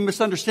completely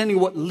misunderstanding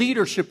what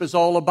leadership is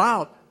all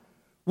about.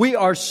 We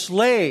are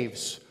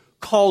slaves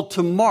called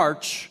to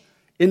march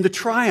in the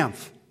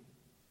triumph.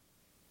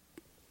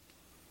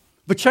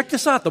 But check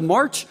this out. The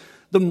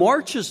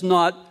march is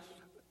not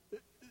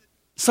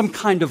some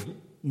kind of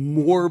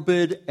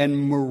morbid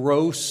and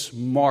morose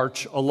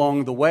march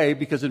along the way,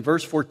 because in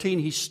verse 14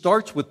 he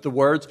starts with the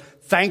words,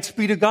 thanks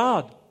be to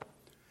God.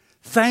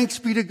 Thanks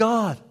be to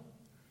God.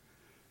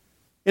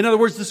 In other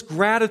words, this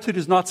gratitude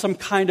is not some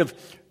kind of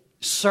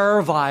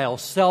servile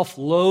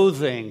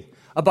self-loathing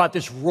about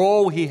this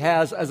role he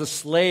has as a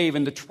slave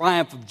in the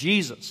triumph of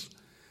Jesus.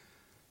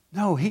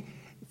 No,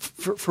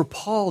 for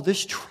Paul,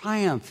 this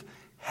triumph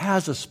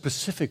has a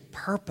specific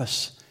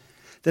purpose.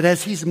 That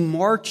as he's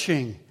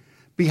marching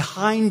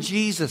behind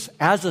Jesus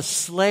as a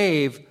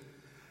slave,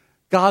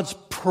 God's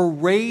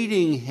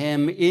parading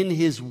him in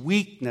his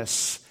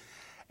weakness,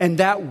 and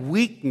that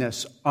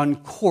weakness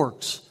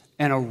uncorks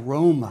an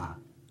aroma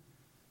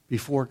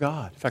before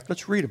God. In fact,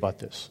 let's read about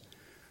this.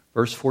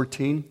 Verse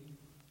 14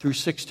 through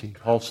 16,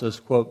 Paul says,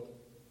 quote,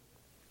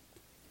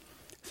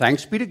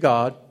 thanks be to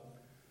God,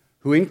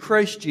 who in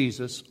Christ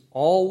Jesus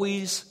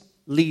always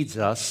leads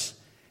us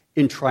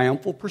in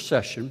triumphal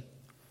procession,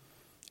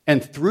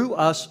 and through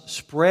us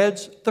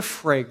spreads the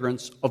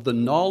fragrance of the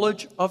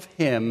knowledge of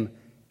Him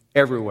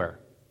everywhere.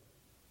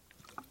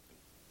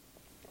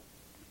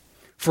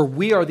 For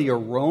we are the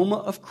aroma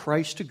of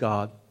Christ to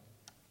God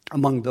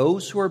among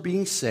those who are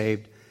being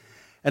saved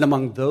and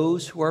among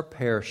those who are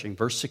perishing.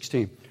 Verse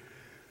 16.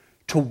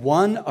 To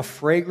one, a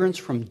fragrance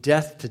from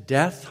death to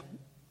death.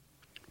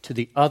 To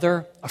the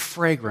other, a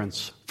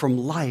fragrance from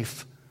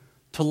life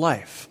to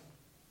life.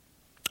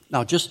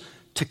 Now, just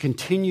to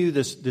continue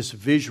this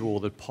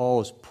visual that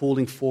Paul is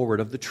pulling forward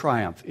of the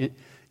triumph.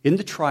 In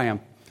the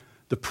triumph,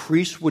 the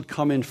priest would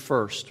come in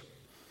first,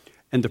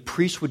 and the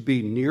priest would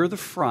be near the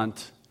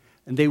front,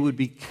 and they would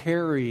be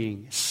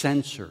carrying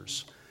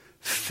censers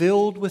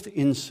filled with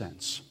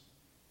incense.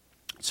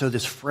 So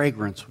this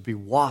fragrance would be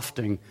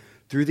wafting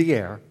through the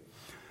air.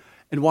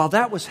 And while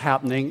that was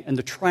happening and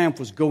the triumph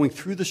was going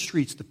through the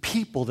streets, the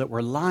people that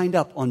were lined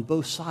up on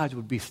both sides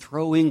would be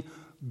throwing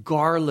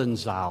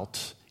garlands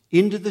out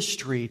into the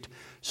street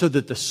so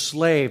that the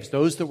slaves,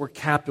 those that were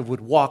captive,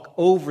 would walk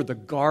over the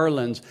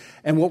garlands,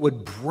 and what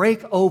would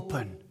break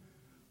open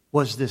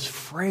was this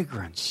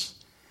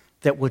fragrance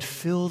that would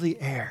fill the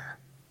air.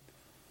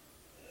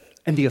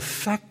 And the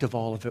effect of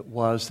all of it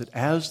was that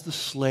as the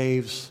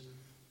slaves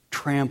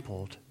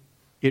trampled,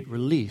 it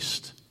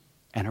released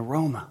an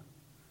aroma.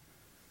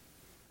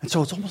 And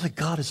so it's almost like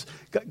God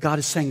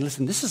is saying,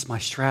 listen, this is my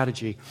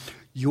strategy.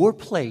 Your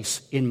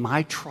place in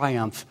my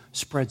triumph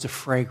spreads a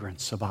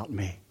fragrance about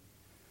me.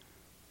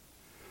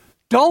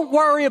 Don't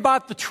worry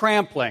about the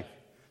trampling.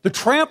 The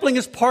trampling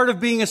is part of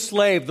being a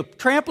slave. The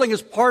trampling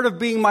is part of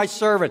being my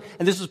servant.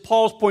 And this is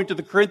Paul's point to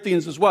the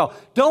Corinthians as well.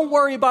 Don't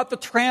worry about the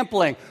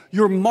trampling.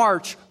 Your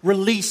march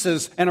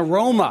releases an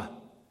aroma.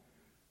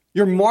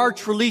 Your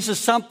march releases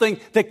something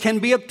that can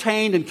be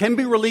obtained and can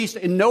be released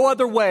in no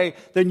other way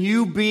than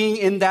you being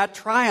in that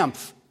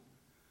triumph.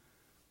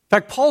 In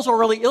fact, Paul's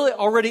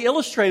already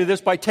illustrated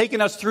this by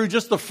taking us through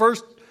just the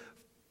first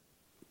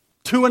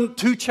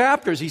two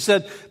chapters. He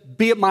said,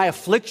 be it my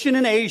affliction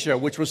in Asia,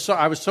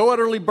 I was so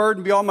utterly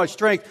burdened beyond my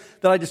strength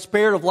that I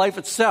despaired of life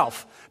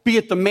itself. Be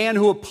it the man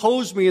who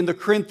opposed me in the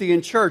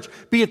Corinthian church.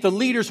 Be it the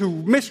leaders who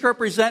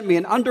misrepresent me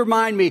and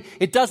undermine me.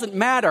 It doesn't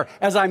matter.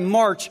 As I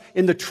march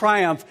in the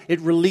triumph, it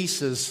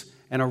releases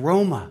an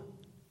aroma.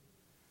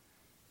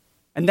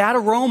 And that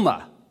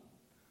aroma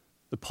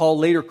that Paul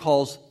later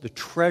calls the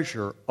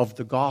treasure of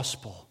the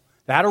gospel.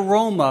 That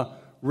aroma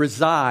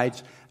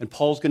resides, and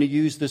Paul's going to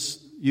use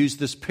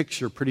this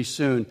picture pretty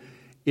soon,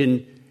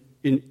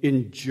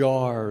 in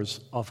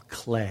jars of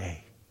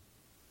clay.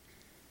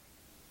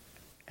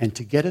 And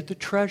to get at the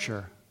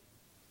treasure,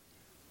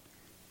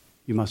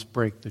 you must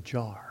break the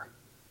jar.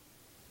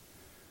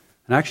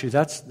 And actually,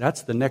 that's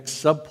the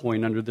next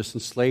subpoint under this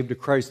enslaved to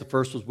Christ. The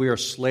first was we are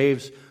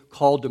slaves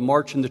called to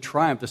march in the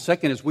triumph. The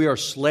second is we are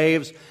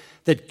slaves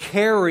that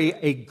carry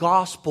a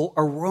gospel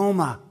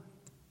aroma.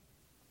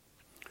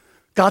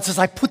 God says,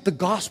 I put the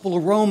gospel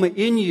aroma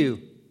in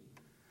you,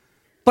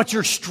 but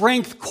your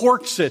strength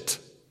corks it.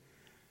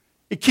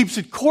 It keeps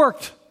it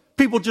corked.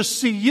 People just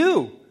see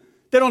you.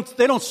 They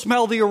don't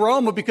smell the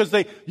aroma because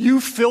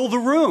you fill the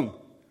room.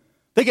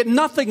 They get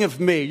nothing of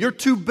me. You're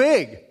too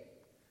big.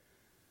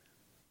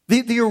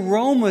 The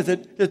aroma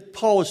that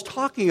Paul is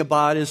talking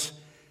about is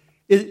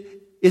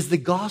the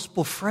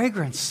gospel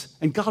fragrance,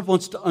 and God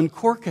wants to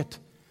uncork it.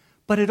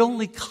 But it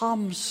only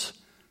comes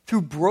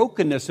through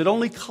brokenness. It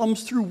only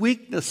comes through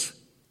weakness.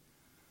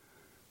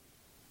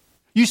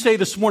 You say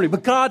this morning,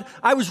 but God,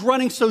 I was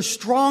running so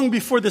strong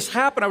before this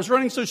happened. I was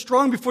running so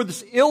strong before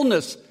this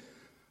illness.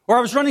 Or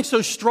I was running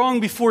so strong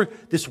before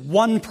this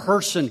one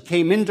person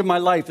came into my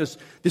life,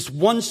 this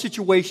one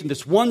situation,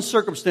 this one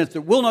circumstance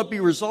that will not be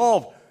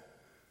resolved.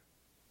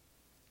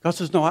 God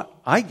says, no,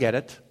 I get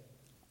it.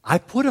 I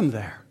put him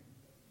there.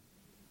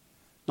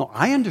 No,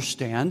 I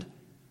understand.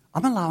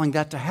 I'm allowing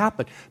that to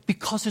happen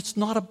because it's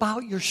not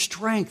about your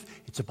strength.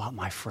 It's about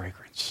my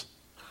fragrance.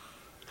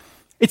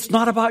 It's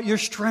not about your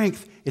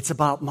strength. It's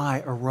about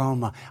my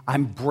aroma.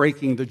 I'm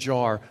breaking the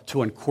jar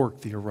to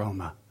uncork the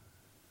aroma.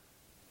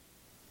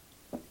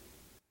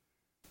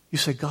 You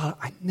say, God,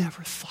 I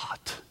never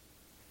thought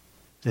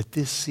that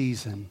this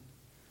season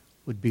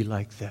would be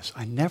like this.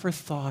 I never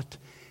thought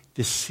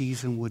this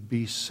season would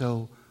be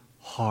so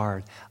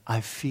hard. I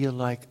feel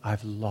like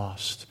I've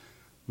lost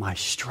my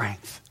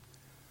strength.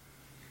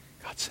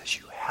 God says,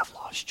 you have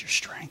lost your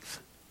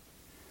strength.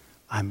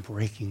 I'm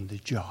breaking the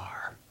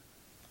jar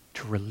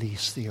to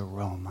release the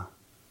aroma.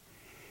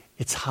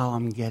 It's how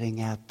I'm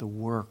getting at the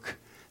work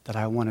that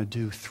I want to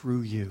do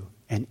through you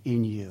and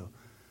in you.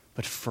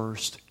 But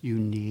first, you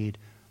need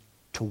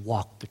to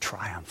walk the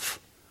triumph.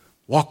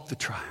 Walk the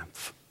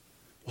triumph.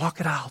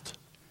 Walk it out.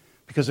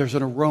 Because there's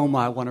an aroma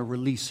I want to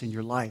release in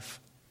your life.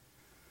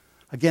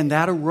 Again,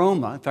 that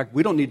aroma, in fact,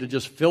 we don't need to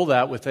just fill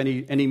that with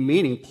any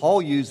meaning.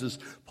 Paul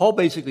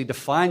basically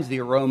defines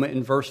the aroma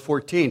in verse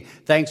 14.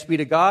 Thanks be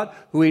to God,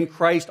 who in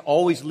Christ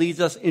always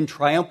leads us in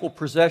triumphal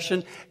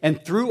procession,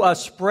 and through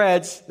us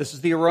spreads, this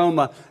is the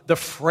aroma, the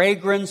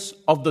fragrance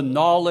of the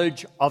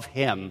knowledge of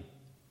Him.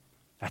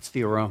 That's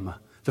the aroma.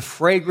 The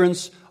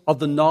fragrance of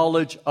the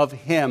knowledge of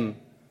Him.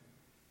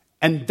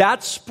 And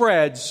that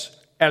spreads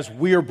as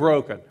we are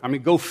broken. I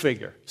mean, go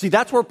figure. See,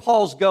 that's where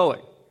Paul's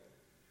going.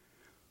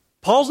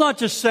 Paul's not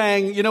just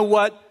saying, you know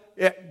what,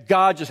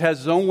 God just has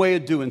his own way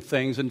of doing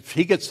things, and if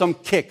he gets some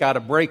kick out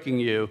of breaking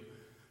you,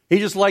 he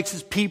just likes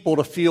his people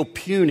to feel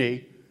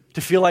puny,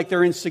 to feel like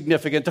they're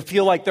insignificant, to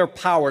feel like they're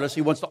powerless.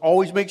 He wants to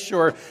always make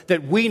sure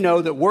that we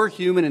know that we're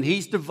human and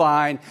he's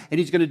divine, and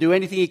he's going to do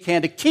anything he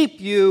can to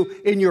keep you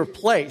in your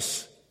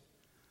place.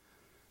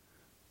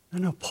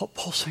 No,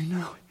 Paul's saying,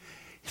 no,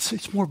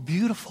 it's more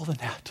beautiful than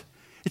that.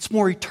 It's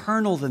more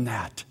eternal than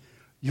that.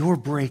 Your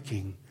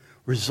breaking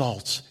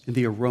results in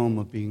the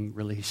aroma being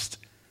released.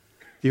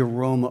 The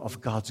aroma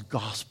of God's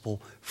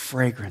gospel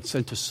fragrance.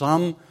 And to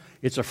some,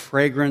 it's a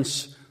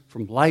fragrance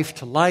from life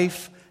to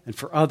life. And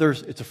for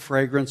others, it's a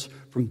fragrance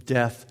from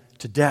death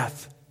to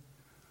death.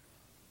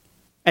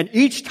 And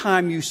each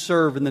time you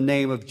serve in the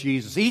name of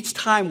Jesus, each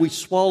time we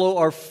swallow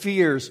our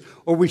fears,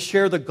 or we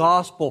share the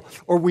gospel,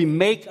 or we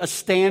make a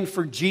stand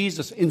for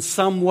Jesus in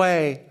some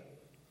way,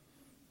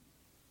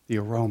 the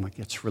aroma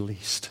gets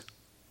released.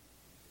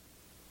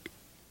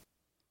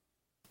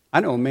 I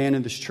know a man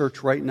in this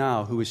church right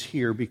now who is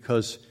here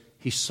because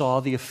he saw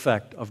the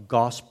effect of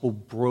gospel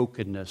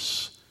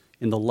brokenness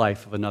in the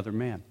life of another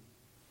man.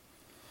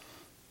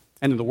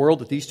 And in the world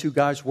that these two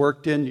guys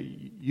worked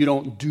in, you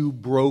don't do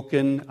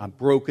broken.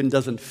 Broken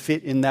doesn't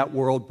fit in that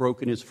world.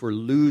 Broken is for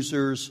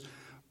losers.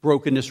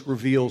 Brokenness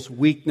reveals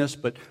weakness.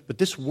 But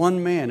this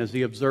one man, as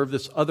he observed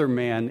this other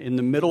man in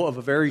the middle of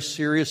a very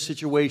serious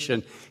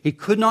situation, he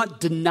could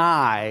not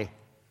deny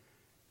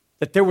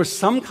that there was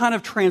some kind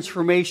of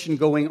transformation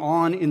going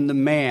on in the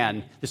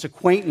man, this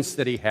acquaintance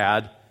that he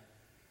had.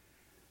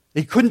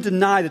 He couldn't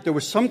deny that there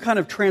was some kind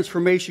of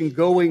transformation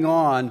going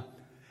on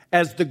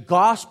as the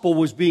gospel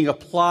was being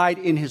applied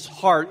in his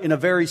heart in a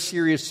very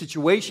serious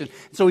situation.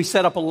 So he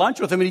set up a lunch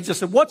with him and he just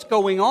said, what's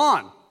going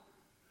on?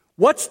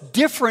 What's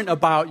different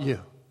about you?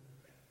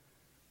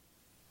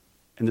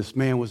 And this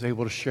man was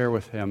able to share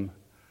with him,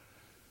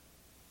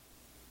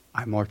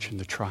 I march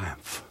into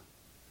triumph.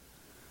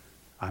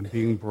 I'm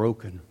being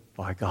broken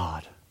by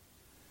God.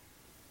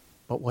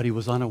 But what he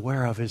was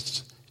unaware of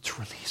is it's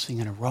releasing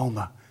an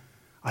aroma.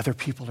 Other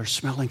people are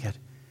smelling it.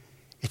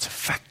 It's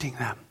affecting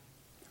them.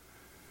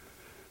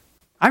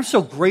 I'm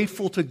so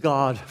grateful to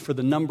God for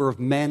the number of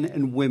men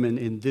and women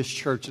in this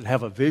church that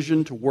have a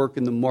vision to work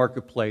in the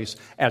marketplace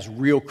as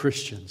real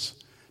Christians,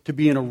 to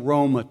be an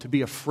aroma, to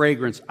be a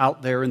fragrance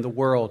out there in the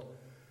world.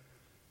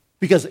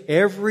 Because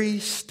every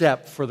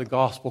step for the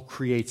gospel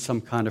creates some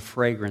kind of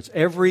fragrance.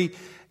 Every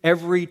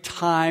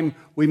time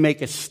we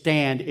make a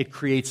stand, it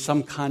creates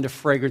some kind of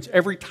fragrance.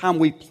 Every time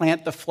we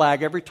plant the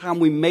flag, every time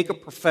we make a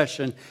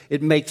profession,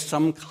 it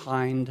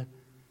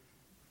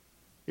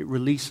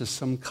releases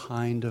some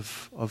kind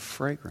of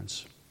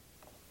fragrance.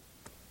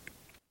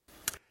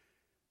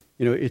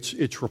 You know,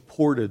 it's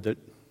reported that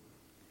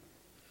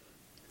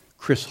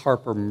Chris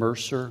Harper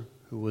Mercer,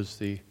 who was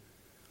the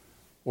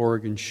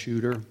Oregon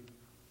shooter,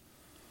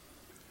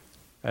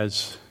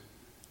 as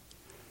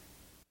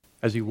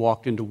he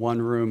walked into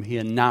one room, he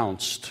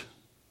announced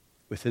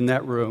within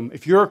that room.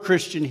 If you're a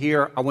Christian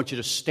here, I want you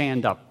to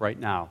stand up right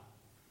now.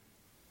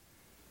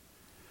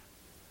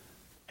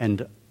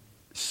 And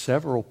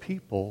several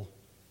people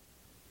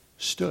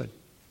stood.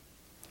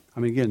 I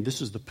mean, again,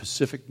 this is the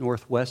Pacific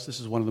Northwest. This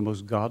is one of the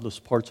most godless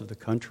parts of the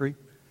country.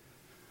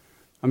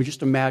 I mean,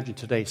 just imagine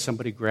today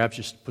somebody grabs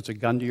you, puts a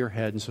gun to your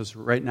head and says,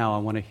 right now I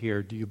want to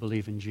hear, do you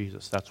believe in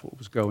Jesus? That's what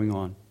was going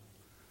on.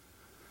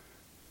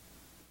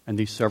 And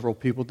these several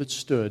people that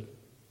stood,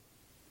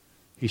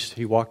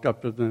 he walked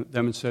up to them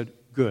and said,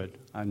 good,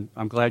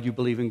 I'm glad you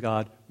believe in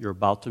God. You're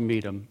about to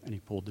meet him. And he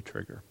pulled the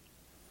trigger.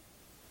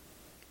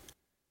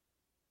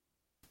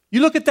 You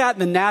look at that in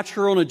the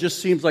natural and it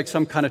just seems like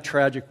some kind of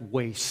tragic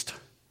waste.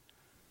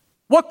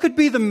 What could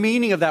be the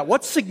meaning of that?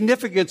 What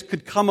significance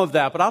could come of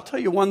that? But I'll tell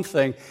you one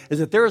thing, is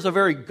that there is a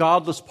very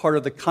godless part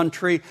of the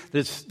country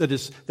that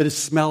is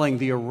smelling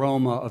the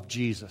aroma of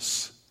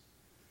Jesus.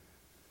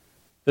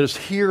 That is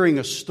hearing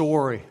a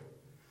story,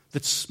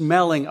 that's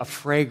smelling a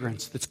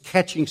fragrance, that's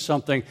catching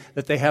something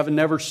that they have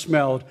never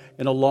smelled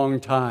in a long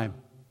time.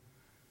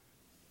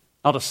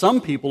 Now, to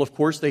some people, of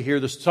course, they hear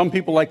this. Some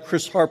people like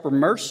Chris Harper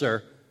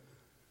Mercer,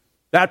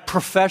 that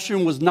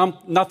profession was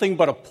nothing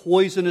but a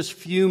poisonous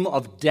fume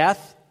of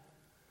death.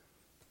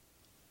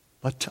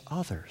 But to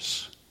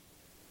others,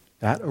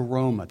 that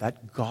aroma,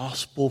 that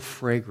gospel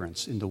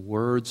fragrance in the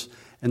words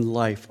and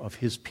life of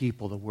his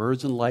people, the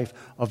words and life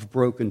of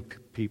broken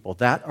people,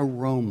 that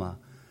aroma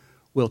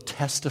will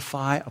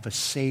testify of a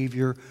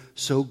Savior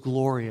so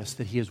glorious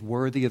that he is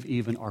worthy of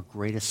even our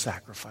greatest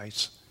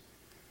sacrifice,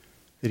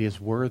 that he is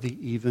worthy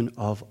even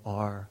of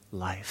our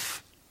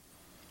life.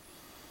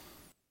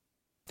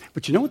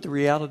 But you know what the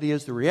reality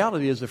is? The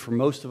reality is that for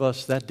most of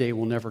us, that day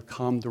will never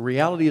come. The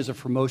reality is that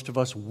for most of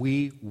us,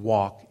 we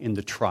walk in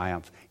the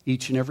triumph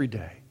each and every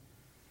day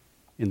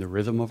in the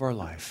rhythm of our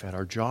life, at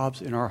our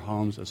jobs, in our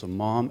homes, as a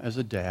mom, as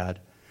a dad,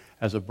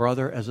 as a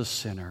brother, as a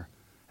sinner,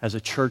 as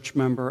a church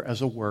member,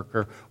 as a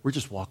worker. We're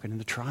just walking in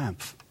the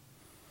triumph.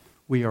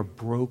 We are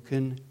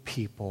broken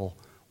people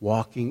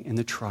walking in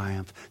the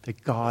triumph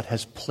that God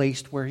has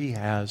placed where he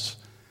has,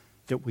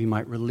 that we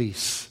might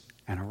release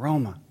an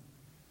aroma.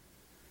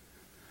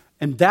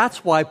 And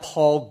that's why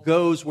Paul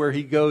goes where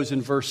he goes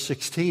in verse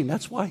 16.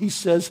 That's why he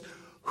says,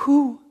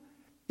 who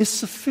is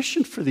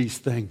sufficient for these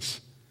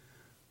things?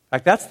 In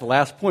fact, that's the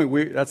last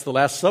point. That's the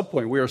last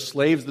subpoint. We are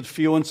slaves that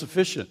feel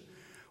insufficient.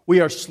 We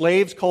are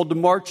slaves called to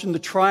march in the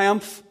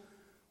triumph.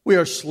 We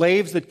are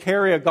slaves that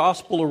carry a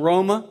gospel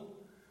aroma.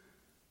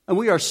 And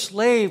we are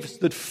slaves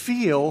that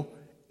feel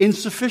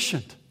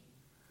insufficient.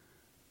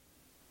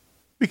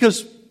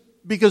 Because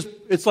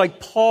it's like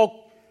Paul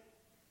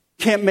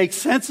can't make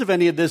sense of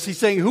any of this. He's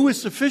saying, who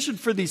is sufficient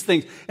for these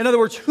things? In other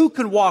words, who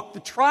can walk the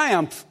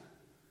triumph?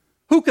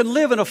 Who can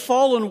live in a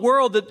fallen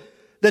world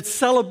that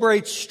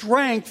celebrates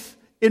strength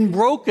in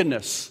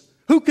brokenness?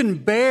 Who can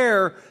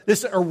bear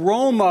this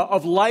aroma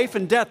of life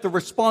and death, the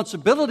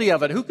responsibility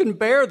of it? Who can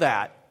bear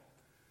that?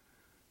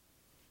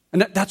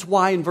 And that's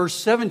why in verse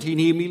 17,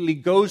 he immediately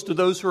goes to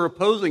those who are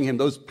opposing him,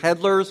 those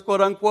peddlers,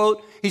 quote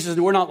unquote. He says,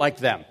 we're not like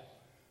them.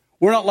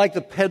 We're not like the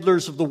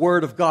peddlers of the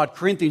word of God.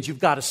 Corinthians, you've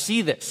got to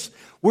see this.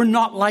 We're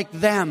not like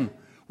them.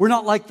 We're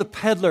not like the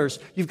peddlers.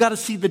 You've got to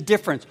see the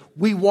difference.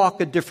 We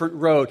walk a different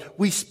road.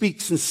 We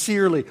speak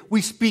sincerely.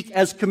 We speak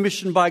as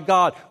commissioned by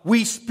God.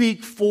 We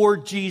speak for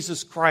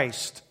Jesus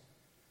Christ.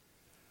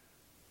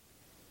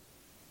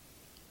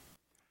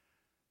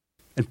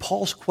 And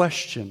Paul's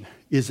question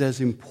is as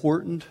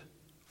important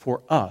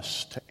for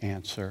us to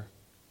answer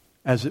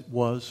as it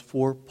was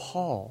for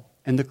Paul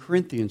and the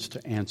Corinthians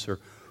to answer.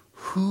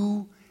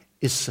 Who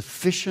is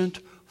sufficient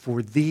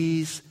for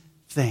these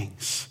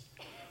things?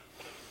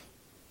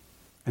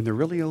 And there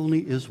really only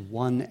is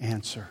one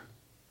answer.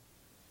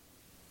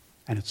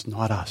 And it's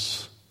not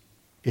us.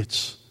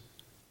 It's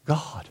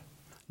God.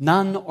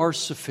 None are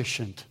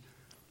sufficient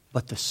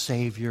but the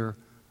Savior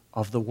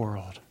of the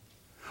world.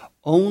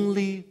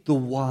 Only the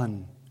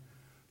one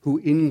who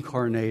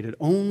incarnated,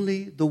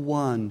 only the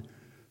one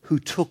who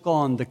took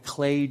on the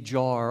clay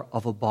jar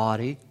of a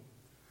body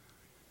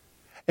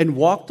and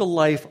walked a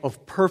life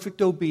of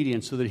perfect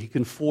obedience so that he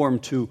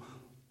conformed to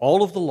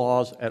all of the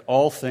laws at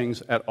all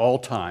things at all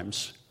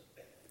times.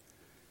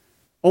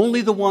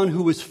 Only the one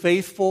who was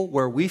faithful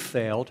where we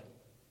failed,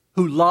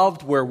 who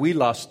loved where we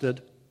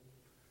lusted.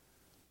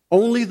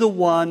 Only the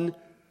one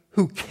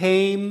who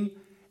came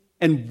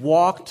and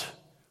walked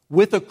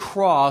with a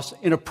cross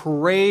in a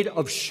parade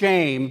of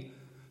shame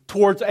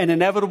towards an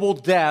inevitable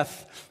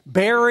death,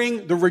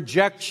 bearing the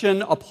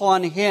rejection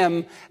upon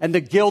him and the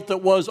guilt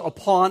that was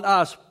upon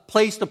us,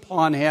 placed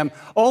upon him.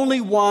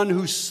 Only one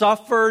who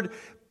suffered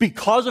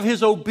because of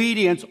his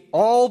obedience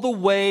all the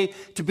way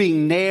to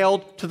being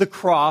nailed to the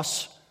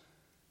cross.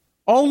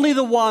 Only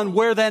the one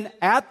where then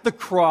at the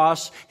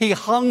cross he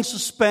hung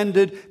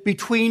suspended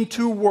between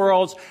two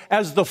worlds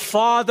as the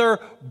Father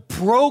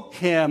broke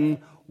him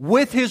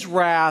with his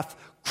wrath,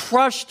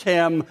 crushed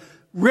him,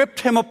 ripped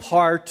him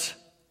apart,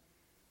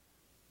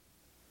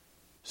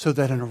 so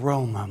that an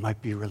aroma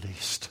might be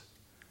released.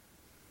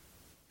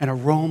 an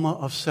aroma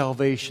of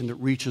salvation that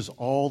reaches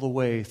all the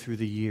way through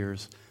the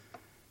years.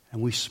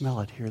 And we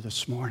smell it here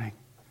this morning.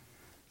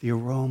 The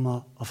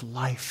aroma of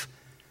life.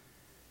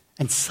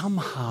 And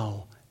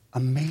somehow,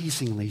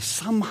 amazingly,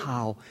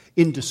 somehow,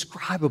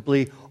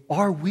 indescribably,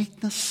 our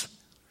weakness,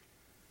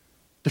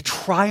 the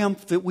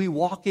triumph that we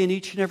walk in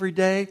each and every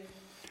day,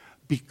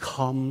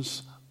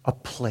 becomes a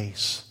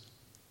place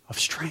of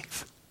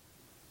strength.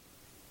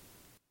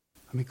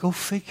 I mean, go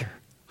figure.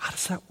 How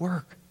does that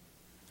work?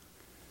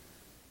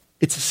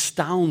 It's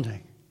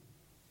astounding.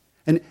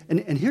 And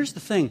here's the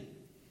thing.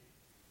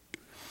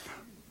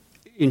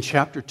 In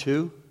chapter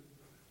 2,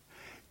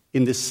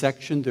 in this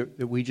section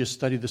that we just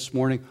studied this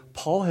morning,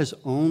 Paul has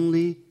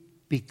only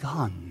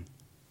begun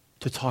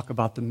to talk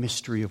about the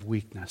mystery of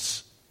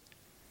weakness.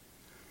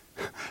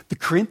 The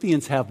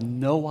Corinthians have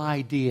no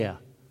idea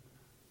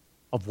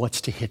of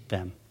what's to hit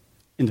them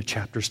in the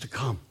chapters to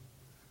come.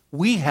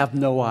 We have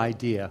no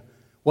idea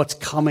what's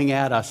coming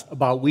at us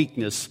about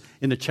weakness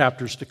in the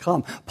chapters to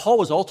come. Paul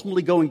was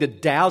ultimately going to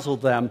dazzle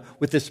them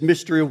with this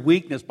mystery of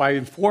weakness by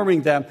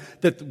informing them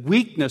that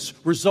weakness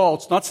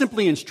results not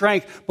simply in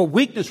strength, but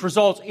weakness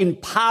results in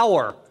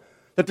power.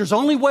 That there's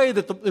only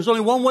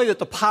one way that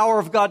the power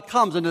of God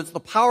comes, and it's the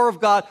power of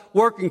God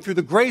working through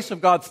the grace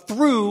of God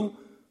through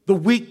the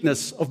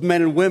weakness of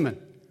men and women.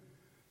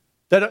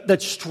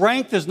 That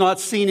strength is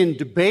not seen in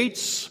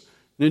debates,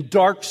 in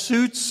dark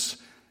suits,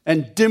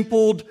 and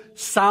dimpled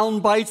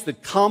sound bites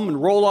that come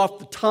and roll off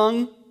the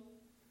tongue.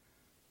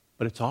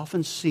 But it's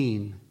often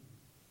seen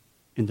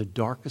in the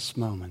darkest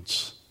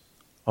moments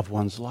of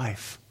one's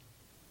life.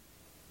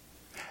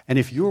 And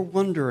if you're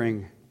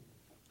wondering,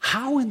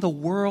 how in the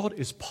world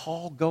is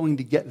Paul going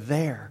to get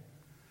there?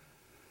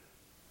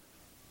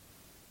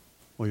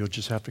 Well, you'll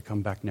just have to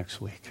come back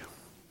next week.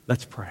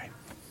 Let's pray.